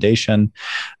Outdoor Foundation,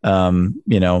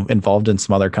 involved in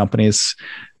some other companies.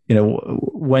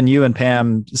 When you and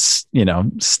Pam,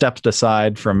 stepped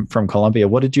aside from Columbia,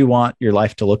 what did you want your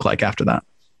life to look like after that?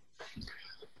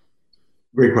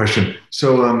 Great question.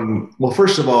 So, well,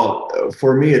 first of all,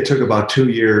 for me, it took about 2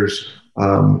 years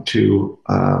to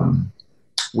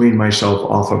wean myself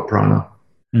off of Prana,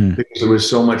 because there was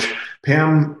so much.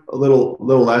 Pam a little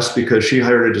less, because she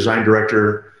hired a design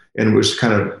director and was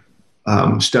kind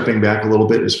of stepping back a little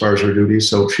bit as far as her duties.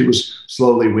 So she was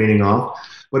slowly weaning off.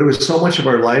 But it was so much of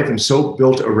our life and so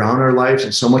built around our lives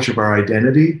and so much of our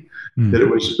identity that it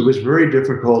was very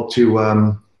difficult to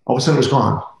all of a sudden it was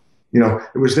gone.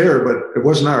 It was there, but it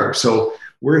wasn't ours. So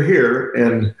we're here,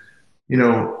 and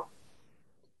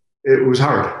it was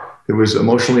hard. It was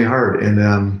emotionally hard.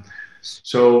 And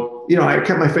so, I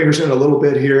kept my fingers in a little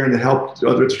bit here, and it helped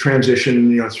others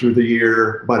transition, through the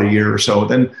year, about a year or so,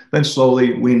 then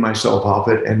slowly wean myself off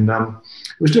it. And it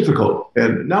was difficult.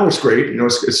 And now it's great.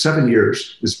 It's 7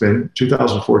 years. It's been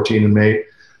 2014 in May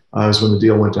is when the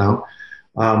deal went down.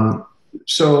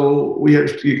 So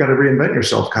you got to reinvent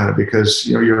yourself kind of, because,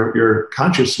 your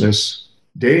consciousness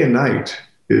day and night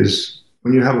is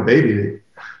when you have a baby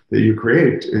that you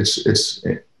create, it's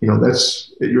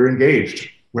you're engaged,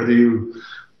 whether you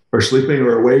are sleeping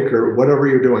or awake or whatever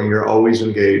you're doing, you're always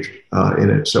engaged in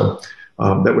it. So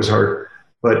that was hard,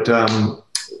 but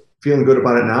feeling good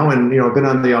about it now. And, I've been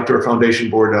on the Outdoor Foundation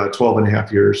board 12 and a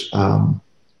half years,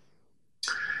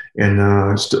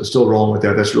 and still rolling with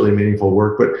that. That's really meaningful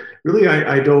work. But really,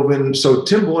 I dove in. So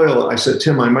Tim Boyle, I said,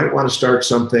 Tim, I might want to start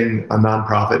something, a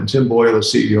nonprofit. And Tim Boyle, the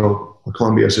CEO of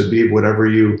Columbia, said, Beeb, whatever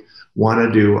you want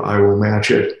to do, I will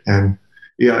match it. And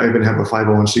yeah, I even have a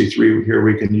 501c3 here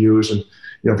we can use. And,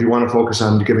 if you want to focus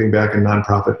on giving back a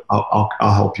nonprofit, I'll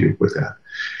help you with that.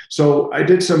 So I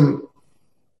did some,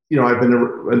 I've been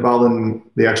involved in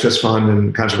the Access Fund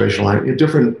and Conservation Line,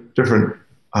 different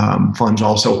funds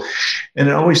also. And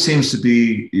it always seems to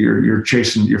be you're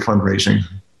chasing your fundraising,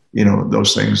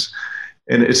 those things.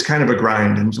 And it's kind of a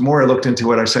grind. And the more I looked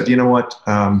into it, I said, you know what?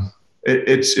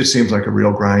 It seems like a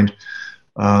real grind.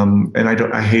 And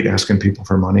I hate asking people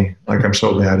for money. Like, I'm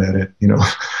so bad at it,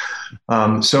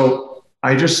 So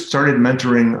I just started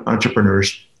mentoring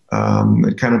entrepreneurs,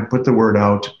 and kind of put the word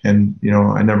out. And,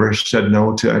 I never said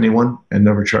no to anyone and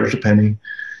never charged a penny.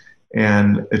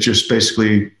 And it's just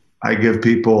basically, I give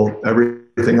people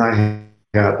everything I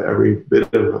have, every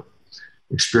bit of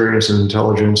experience and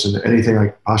intelligence and anything I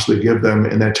possibly give them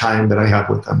in that time that I have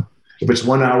with them. If it's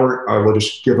 1 hour, I will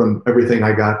just give them everything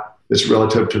I got that's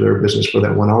relative to their business for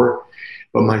that 1 hour.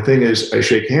 But my thing is, I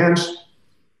shake hands,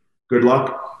 good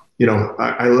luck.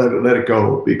 I let it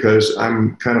go, because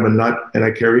I'm kind of a nut and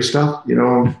I carry stuff,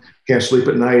 can't sleep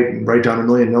at night and write down 1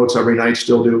 million notes every night,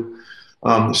 still do.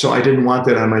 So I didn't want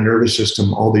that on my nervous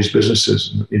system, all these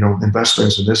businesses,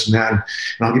 investments and this and that. And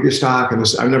I'll give you stock and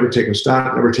this. I've never taken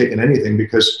stock, never taken anything,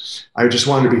 because I just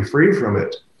wanted to be free from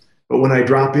it. But when I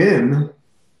drop in,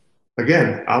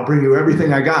 again, I'll bring you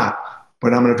everything I got,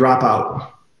 but I'm going to drop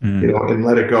out, and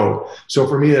let it go. So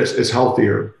for me, it's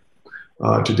healthier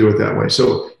to do it that way.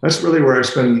 So that's really where I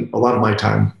spend a lot of my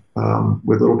time,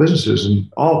 with little businesses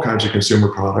and all kinds of consumer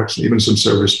products, even some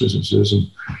service businesses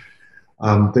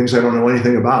and things I don't know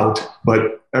anything about.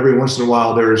 But every once in a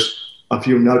while, there's a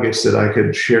few nuggets that I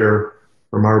could share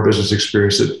from our business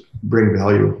experience that bring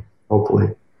value, hopefully.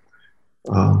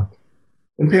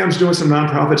 And Pam's doing some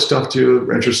nonprofit stuff too.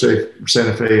 Rancho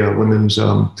Santa Fe Women's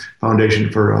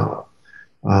Foundation for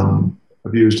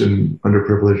abused and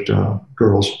underprivileged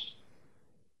girls.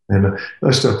 And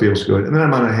that stuff feels good. And then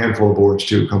I'm on a handful of boards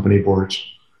too, company boards.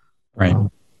 Right.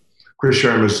 Chris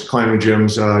Sharma's climbing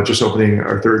gyms, just opening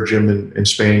our third gym in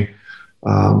Spain.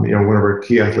 One of our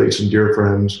key athletes and dear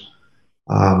friends.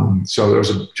 So there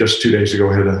was just 2 days ago,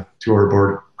 I had a 2-hour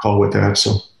board call with that.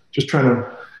 So just trying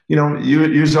to,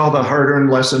 use all the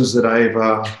hard-earned lessons that I've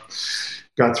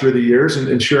got through the years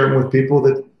and share them with people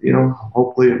that,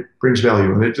 hopefully it brings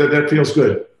value. And that feels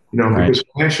good, because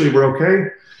financially we're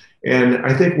okay. And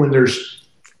I think when there's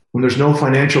no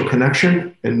financial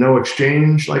connection and no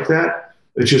exchange like that,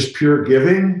 it's just pure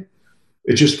giving.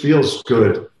 It just feels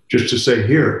good just to say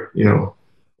here,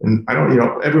 and I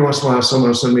don't, every once in a while someone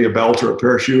will send me a belt or a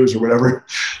pair of shoes or whatever,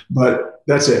 but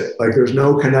that's it. Like there's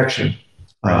no connection.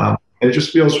 Right. And it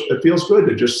feels good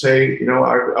to just say,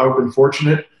 I've been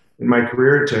fortunate in my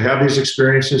career to have these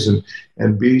experiences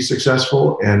and be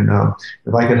successful. And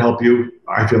if I can help you,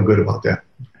 I feel good about that.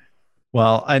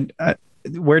 Well,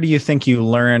 where do you think you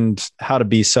learned how to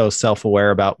be so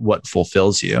self-aware about what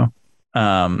fulfills you?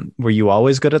 Were you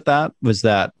always good at that? Was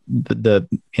that the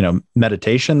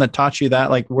meditation that taught you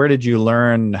that? Like, where did you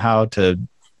learn how to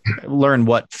learn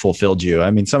what fulfilled you? I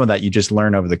mean, some of that you just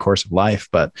learn over the course of life,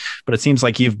 but it seems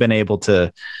like you've been able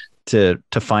to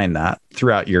find that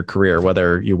throughout your career,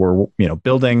 whether you were,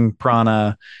 building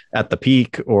Prana at the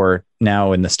peak or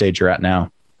now in the stage you're at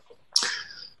now.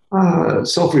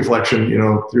 Self-reflection,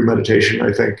 through meditation,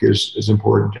 I think is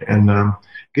important, and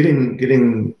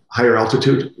getting higher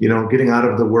altitude, getting out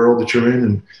of the world that you're in,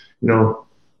 and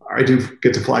I do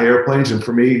get to fly airplanes, and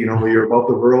for me, when you're above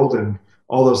the world, and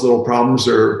all those little problems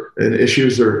and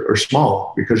issues are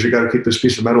small because you got to keep this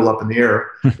piece of metal up in the air.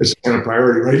 It's kind of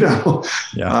priority right now.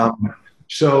 Yeah.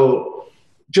 So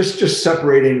just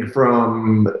separating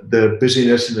from the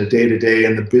busyness and the day-to-day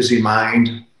and the busy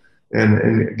mind.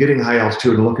 And getting high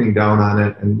altitude and looking down on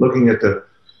it and looking at the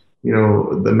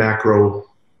macro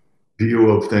view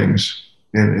of things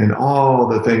and all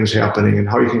the things happening and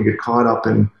how you can get caught up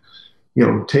in,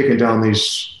 taking down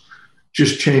these,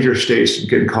 just change your states and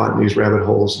getting caught in these rabbit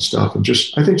holes and stuff. And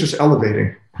I think just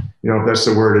elevating, if that's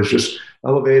the word, is just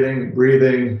elevating,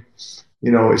 breathing,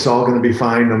 it's all going to be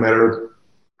fine no matter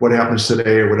what happens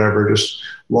today or whatever, just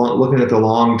looking at the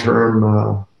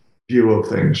long-term view of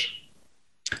things.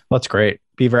 That's great,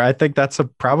 Beaver. I think that's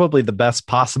probably the best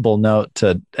possible note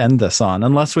to end this on,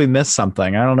 unless we missed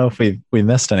something. I don't know if we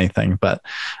missed anything, but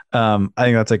I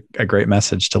think that's a great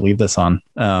message to leave this on.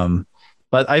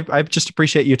 But I just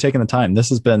appreciate you taking the time. This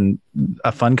has been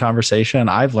a fun conversation.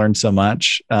 I've learned so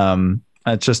much.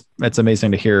 It's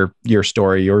amazing to hear your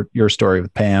story, your story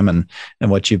with Pam and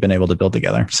what you've been able to build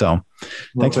together. So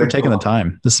thanks for taking the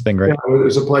time. This has been great. Yeah, it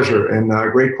was a pleasure, and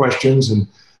great questions, and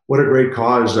what a great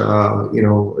cause,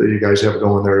 you guys have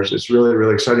going there. It's really,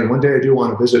 really exciting. One day I do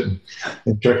want to visit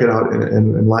and check it out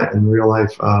in real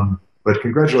life. But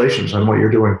congratulations on what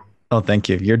you're doing. Oh, thank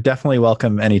you. You're definitely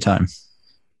welcome anytime.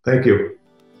 Thank you.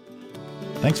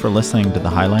 Thanks for listening to the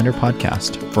Highlander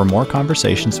podcast. For more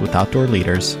conversations with outdoor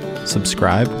leaders,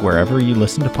 subscribe wherever you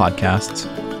listen to podcasts,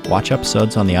 watch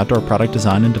episodes on the Outdoor Product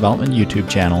Design and Development YouTube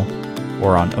channel,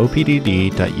 or on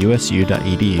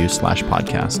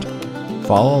opdd.usu.edu/podcast.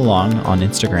 Follow along on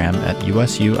Instagram at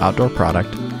USU Outdoor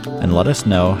Product and let us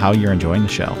know how you're enjoying the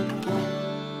show.